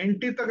लेते हैं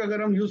 90 तक,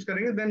 अगर हम यूज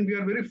करेंगे then we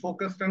are very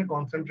focused and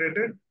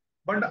concentrated.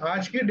 But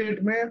आज की डेट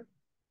में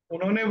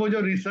उन्होंने वो जो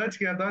रिसर्च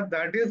किया था,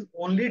 that is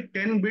only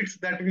 10 bits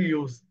that we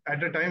use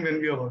at a time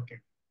when we are working.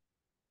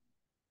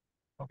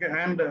 Okay,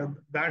 and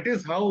that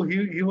is how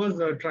he was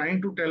trying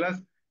to tell us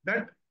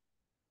that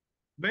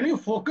when you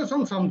focus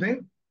on something,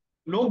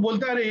 लोग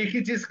बोलते हैं अरे एक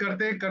ही चीज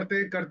करते करते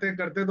करते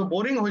करते तो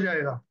बोरिंग हो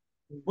जाएगा.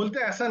 बोलते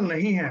हैं ऐसा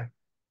नहीं है.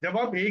 जब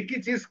आप एक ही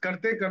चीज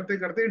करते करते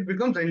करते it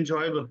becomes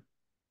enjoyable.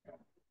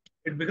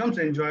 It becomes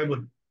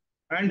enjoyable.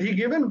 And he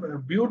gave a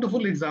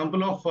beautiful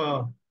example of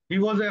he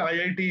was a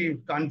IIT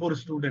Kanpur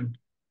student.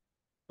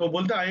 तो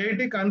बोलते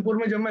IIT कानपुर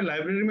में जब मैं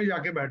लाइब्रेरी में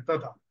जाके बैठता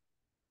था,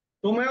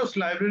 तो मैं उस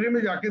लाइब्रेरी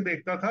में जाके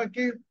देखता था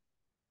कि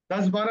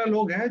 10-12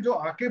 लोग हैं जो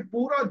आके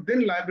पूरा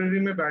दिन लाइब्रेरी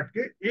में बैठ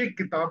के एक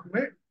किताब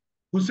में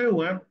घुसे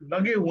हुए हैं,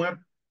 लगे हुए हैं,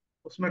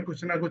 उसमें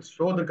कुछ ना कुछ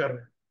शोध कर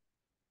रहे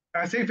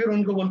हैं. ऐसे ही फिर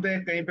उनको बोलते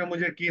हैं, कहीं पे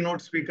मुझे की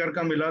नोट स्पीकर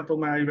का मिला तो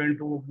मैं आई वेंट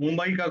टू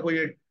मुंबई का कोई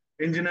एक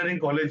engineering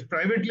college,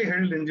 privately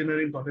held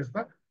engineering college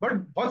था, बट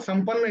बहुत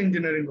संपन्न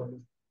इंजीनियरिंग कॉलेज.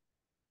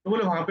 तो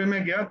बोले वहां पे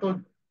मैं गया, तो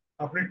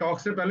अपने टॉक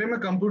से पहले मैं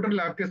कंप्यूटर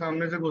लैब के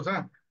सामने से घुसा,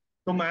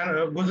 तो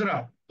मैं गुजरा,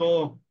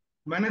 तो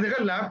मैंने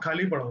देखा लैब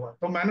खाली पड़ा हुआ.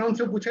 तो मैंने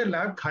उनसे पूछा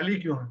लैब खाली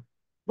क्यों है.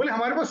 बोले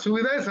हमारे पास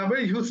सुविधाएं सब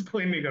है, यूज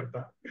कोई नहीं करता.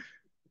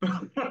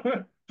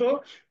 तो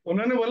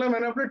उन्होंने बोला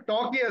मैंने अपने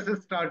टॉक ही ऐसे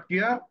स्टार्ट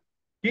किया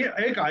कि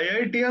एक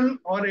आईआईटीएन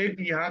और एक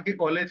यहाँ के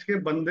कॉलेज के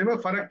बंदे में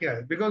फर्क क्या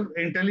है, बिकॉज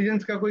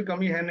इंटेलिजेंस का कोई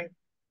कमी है नहीं.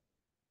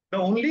 The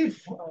only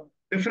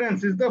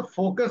difference is the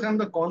focus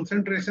and the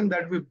concentration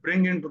that we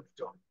bring in to the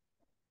job.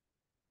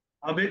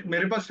 अब एक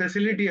मेरे पास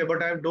फैसिलिटी है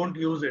but I don't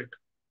use it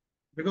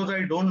because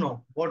I don't know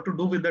what to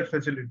do with that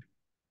facility.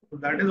 So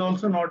that is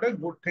also not a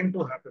good thing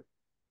to happen.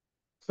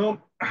 So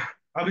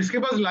अब इसके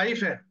पास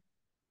life है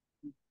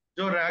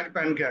जो rag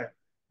पहन के आए,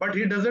 but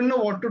he doesn't know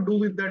what to do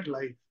with that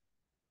life.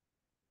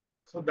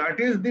 So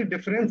that is the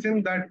difference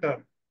in that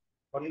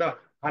बंदा.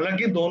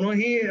 हालांकि दोनों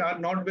ही are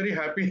not very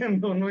happy and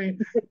दोनों ही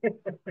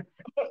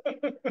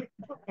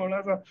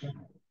थोड़ा सा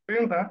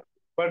सेम था,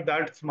 but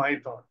that's my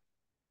thought.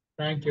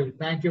 Thank you.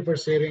 Thank you for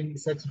sharing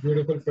such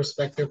beautiful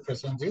perspective,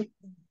 Prasanji.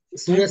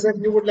 Surya Thank sir,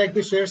 you. you would like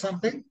to share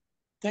something?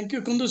 Thank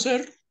you, Kundu sir.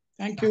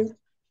 Thank you.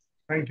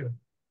 Thank you.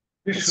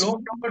 इस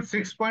श्लोक number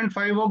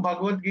 6.5 of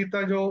Bhagavad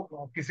Gita जो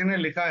किसी ने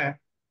लिखा है,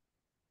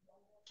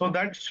 so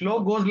that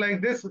श्लोक goes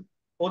like this: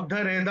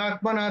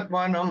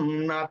 उद्धरेदात्मनात्मानं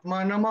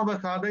नात्मानम्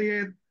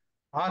अवसादयेत्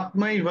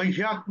आत्मैव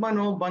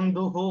ह्यात्मनो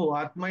बन्धुः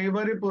आत्मैव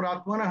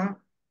रिपुरात्मनः.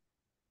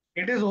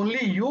 It is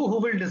only you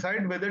who will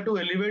decide whether to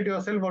elevate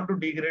yourself or to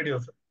degrade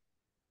yourself,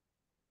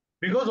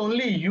 because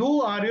only you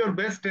are your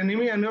best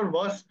enemy and your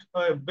worst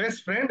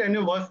best friend and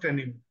your worst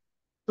enemy.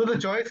 So the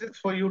choice is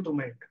for you to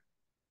make.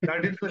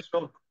 That is the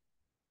श्लोक.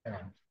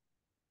 Yeah.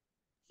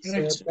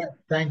 Right, So sir.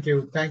 thank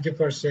you. Thank you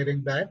for sharing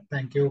that.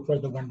 Thank you for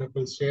the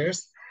wonderful shares.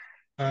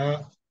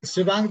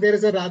 Shivang, there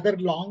is a rather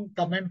long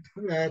comment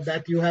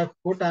that you have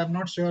put. I'm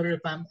not sure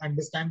if I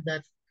understand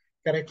that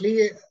correctly.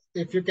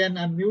 If you can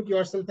unmute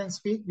yourself and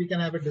speak, we can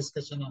have a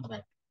discussion on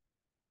that.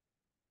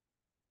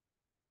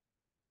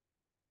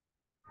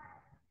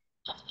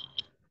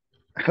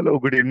 Hello,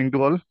 good evening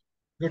to all.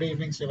 Good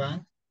evening,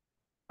 Shivang.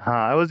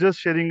 I was just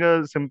sharing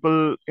a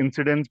simple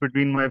incident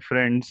between my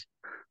friends.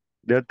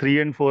 There are three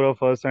and four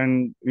of us,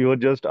 and we were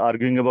just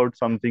arguing about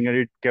something, and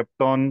it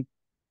kept on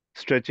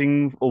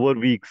stretching over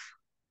weeks.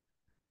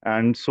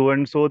 And so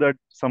that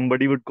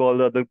somebody would call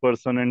the other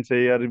person and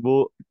say, यार वो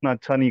इतना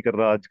अच्छा नहीं कर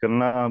रहा आजकल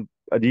ना,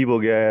 अजीब हो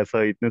गया है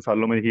ऐसा, इतने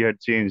सालों में he had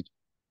changed.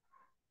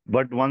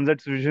 But once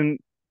that situation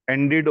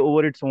ended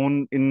over its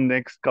own in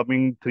next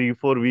coming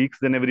 3-4 weeks,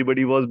 then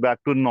everybody was back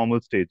to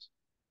normal stage.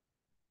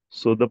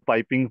 So the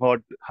piping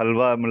hot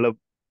halwa, matlab,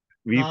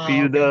 we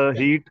feel Okay, the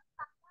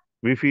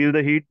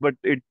okay. heat, but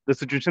the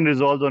situation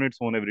resolves on its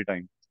own every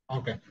time.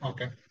 Okay,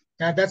 okay.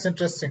 Yeah, that's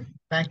interesting.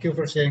 Thank you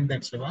for sharing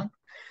that, Shivang.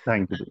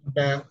 Thank you.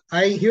 And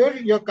I hear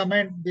your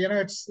comment.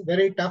 It's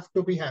very tough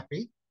to be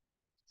happy.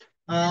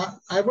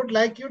 I would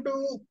like you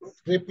to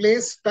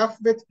replace tough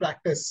with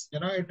practice.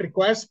 It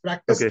requires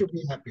practice Okay. to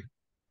be happy.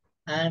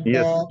 And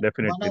Yes, one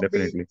definitely, of the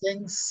definitely.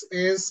 things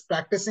is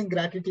practicing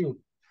gratitude.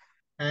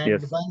 And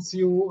Yes. once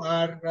you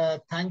are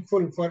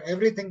thankful for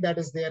everything that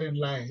is there in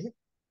life,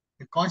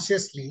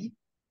 consciously,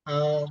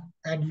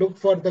 and look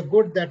for the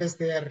good that is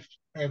there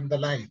in the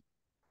life,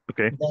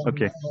 Okay. then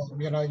Okay.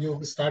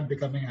 you start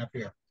becoming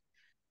happier.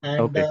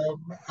 And Okay.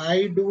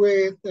 I do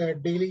a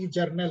daily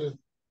journal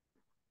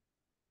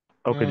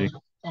Okay, ji.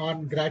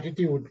 on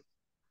gratitude.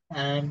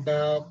 And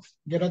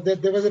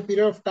there was a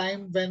period of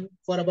time when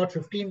for about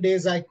 15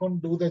 days I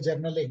couldn't do the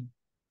journaling,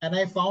 and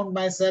I found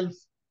myself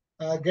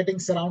getting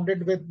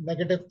surrounded with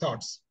negative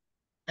thoughts.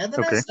 And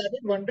then I Okay.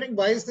 started wondering,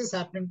 why is this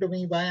happening to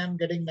me? Why I'm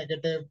getting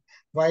negative?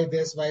 Why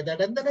this? Why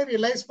that? And then I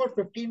realized for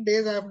 15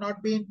 days I have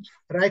not been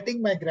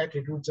writing my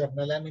gratitude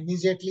journal, and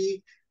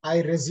immediately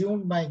I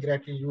resumed my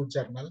gratitude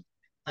journal.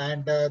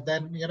 And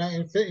then,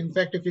 in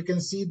fact, if you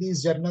can see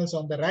these journals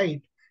on the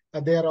right,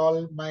 they are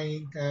all my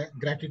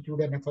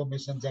gratitude and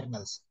affirmation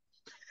journals.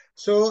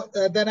 So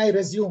then I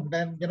resumed,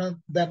 and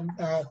then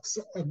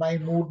my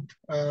mood,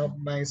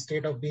 my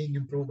state of being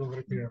improved over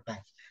a period of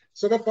time.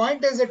 So the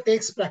point is, it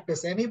takes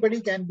practice. Anybody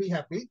can be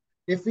happy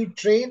if we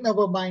train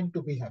our mind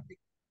to be happy.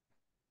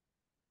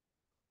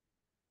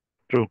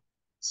 True.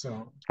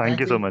 So Thank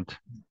you so much.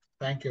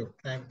 Thank you.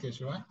 Thank you,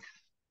 Shiva.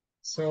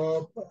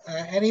 So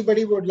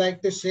anybody would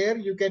like to share,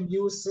 you can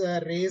use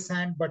raise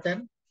hand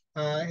button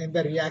in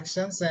the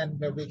reactions, and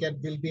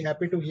we'll be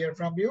happy to hear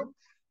from you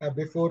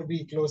before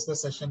we close the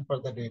session for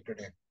the day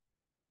today.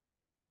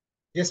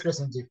 Yes,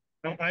 Prasanji.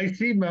 I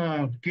see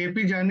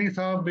KP Jani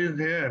Saab is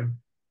here.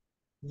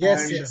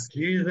 Yes, and yes.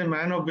 He is a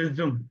man of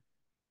wisdom.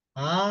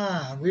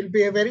 We'll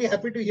be very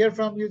happy to hear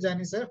from you,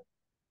 Jani sir.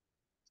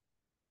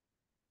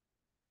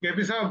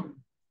 KP साहब,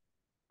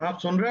 आप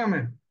सुन रहे हैं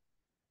हमें?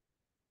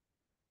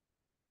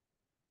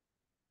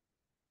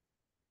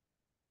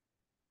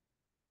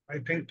 I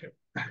think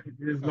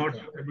he is not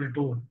able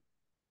to.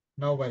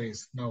 No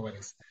worries, no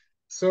worries.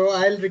 So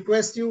I'll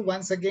request you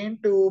once again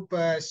to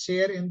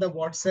share in the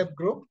WhatsApp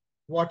group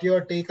what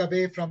your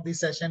takeaway from the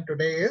session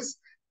today is.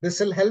 This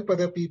will help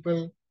other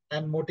people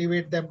and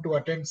motivate them to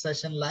attend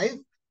session live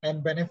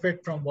and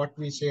benefit from what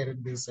we share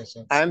in these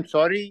sessions. I'm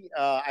sorry,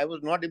 I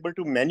was not able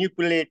to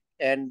manipulate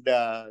and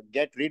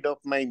get rid of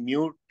my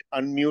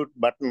unmute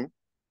button.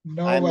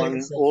 No I'm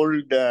worries, on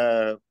old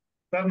Sir,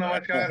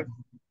 namaskar.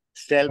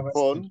 cell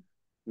phone.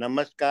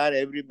 Namaskar,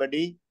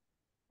 everybody.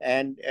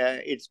 And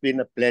it's been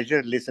a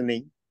pleasure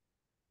listening.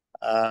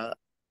 I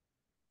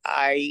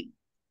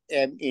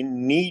am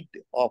in need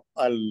of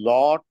a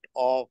lot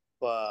of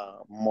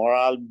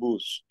moral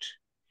boost.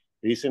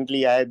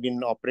 Recently, I have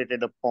been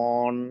operated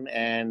upon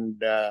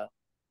and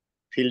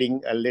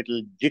feeling a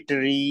little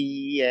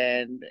jittery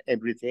and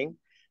everything.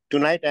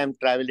 Tonight, I'm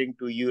traveling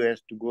to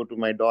US to go to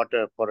my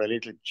daughter for a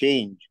little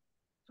change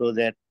so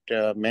that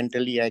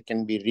mentally I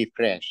can be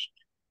refreshed.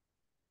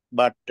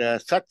 But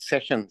such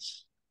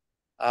sessions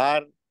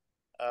are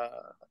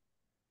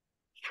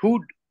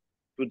food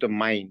to the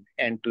mind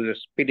and to the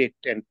spirit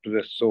and to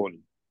the soul.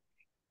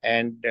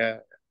 And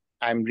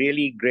I'm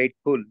really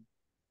grateful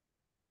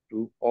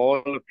to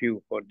all of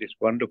you for this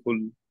wonderful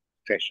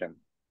session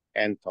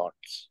and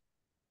thoughts.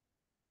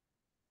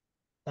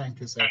 Thank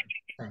you, sir.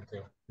 Thank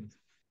you.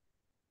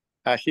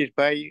 Ashish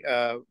Bhai,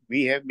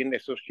 we have been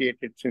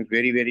associated since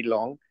very, very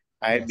long.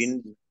 I have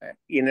been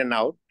in and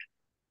out,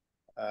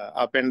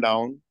 up and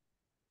down.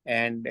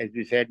 And as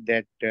you said,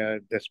 that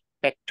the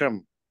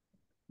spectrum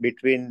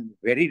between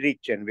very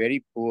rich and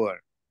very poor,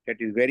 that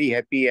is very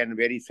happy and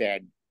very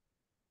sad,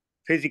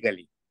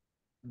 physically,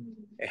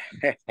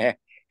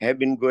 have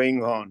been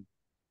going on.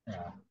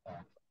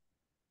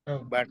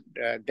 But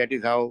that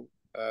is how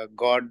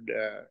God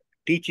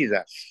teaches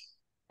us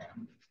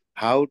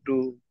how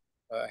to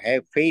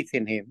have faith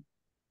in Him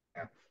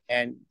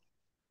and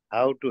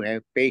how to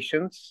have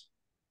patience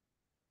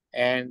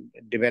and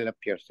develop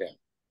yourself.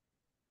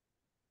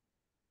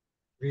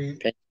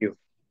 Thank you.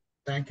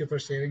 Thank you for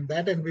sharing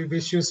that, and we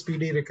wish you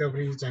speedy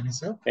recovery, Jani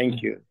sir.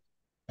 Thank you.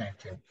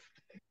 Thank you.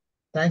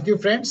 Thank you,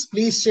 friends.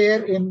 Please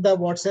share in the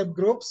WhatsApp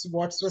groups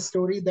what's the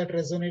story that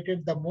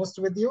resonated the most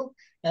with you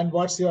and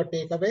what's your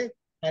takeaway.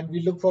 And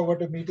we look forward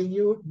to meeting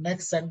you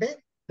next Sunday.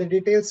 The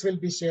details will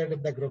be shared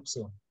in the group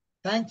soon.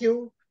 Thank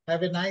you.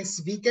 Have a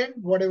nice weekend,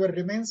 whatever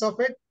remains of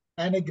it,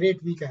 and a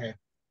great week ahead.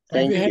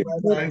 Thank you.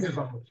 Thank you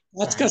so much.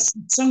 आज का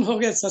सत्संग हो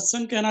गया,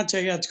 सत्संग कहना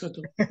चाहिए आज को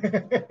तो.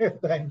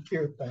 Thank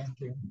you. Thank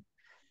you.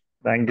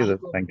 Thank you, sir.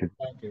 Thank you.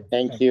 Thank you.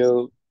 Thank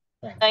you.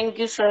 Thank you. Thank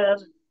you, sir.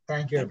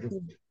 Thank you,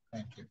 everybody.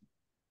 Thank you.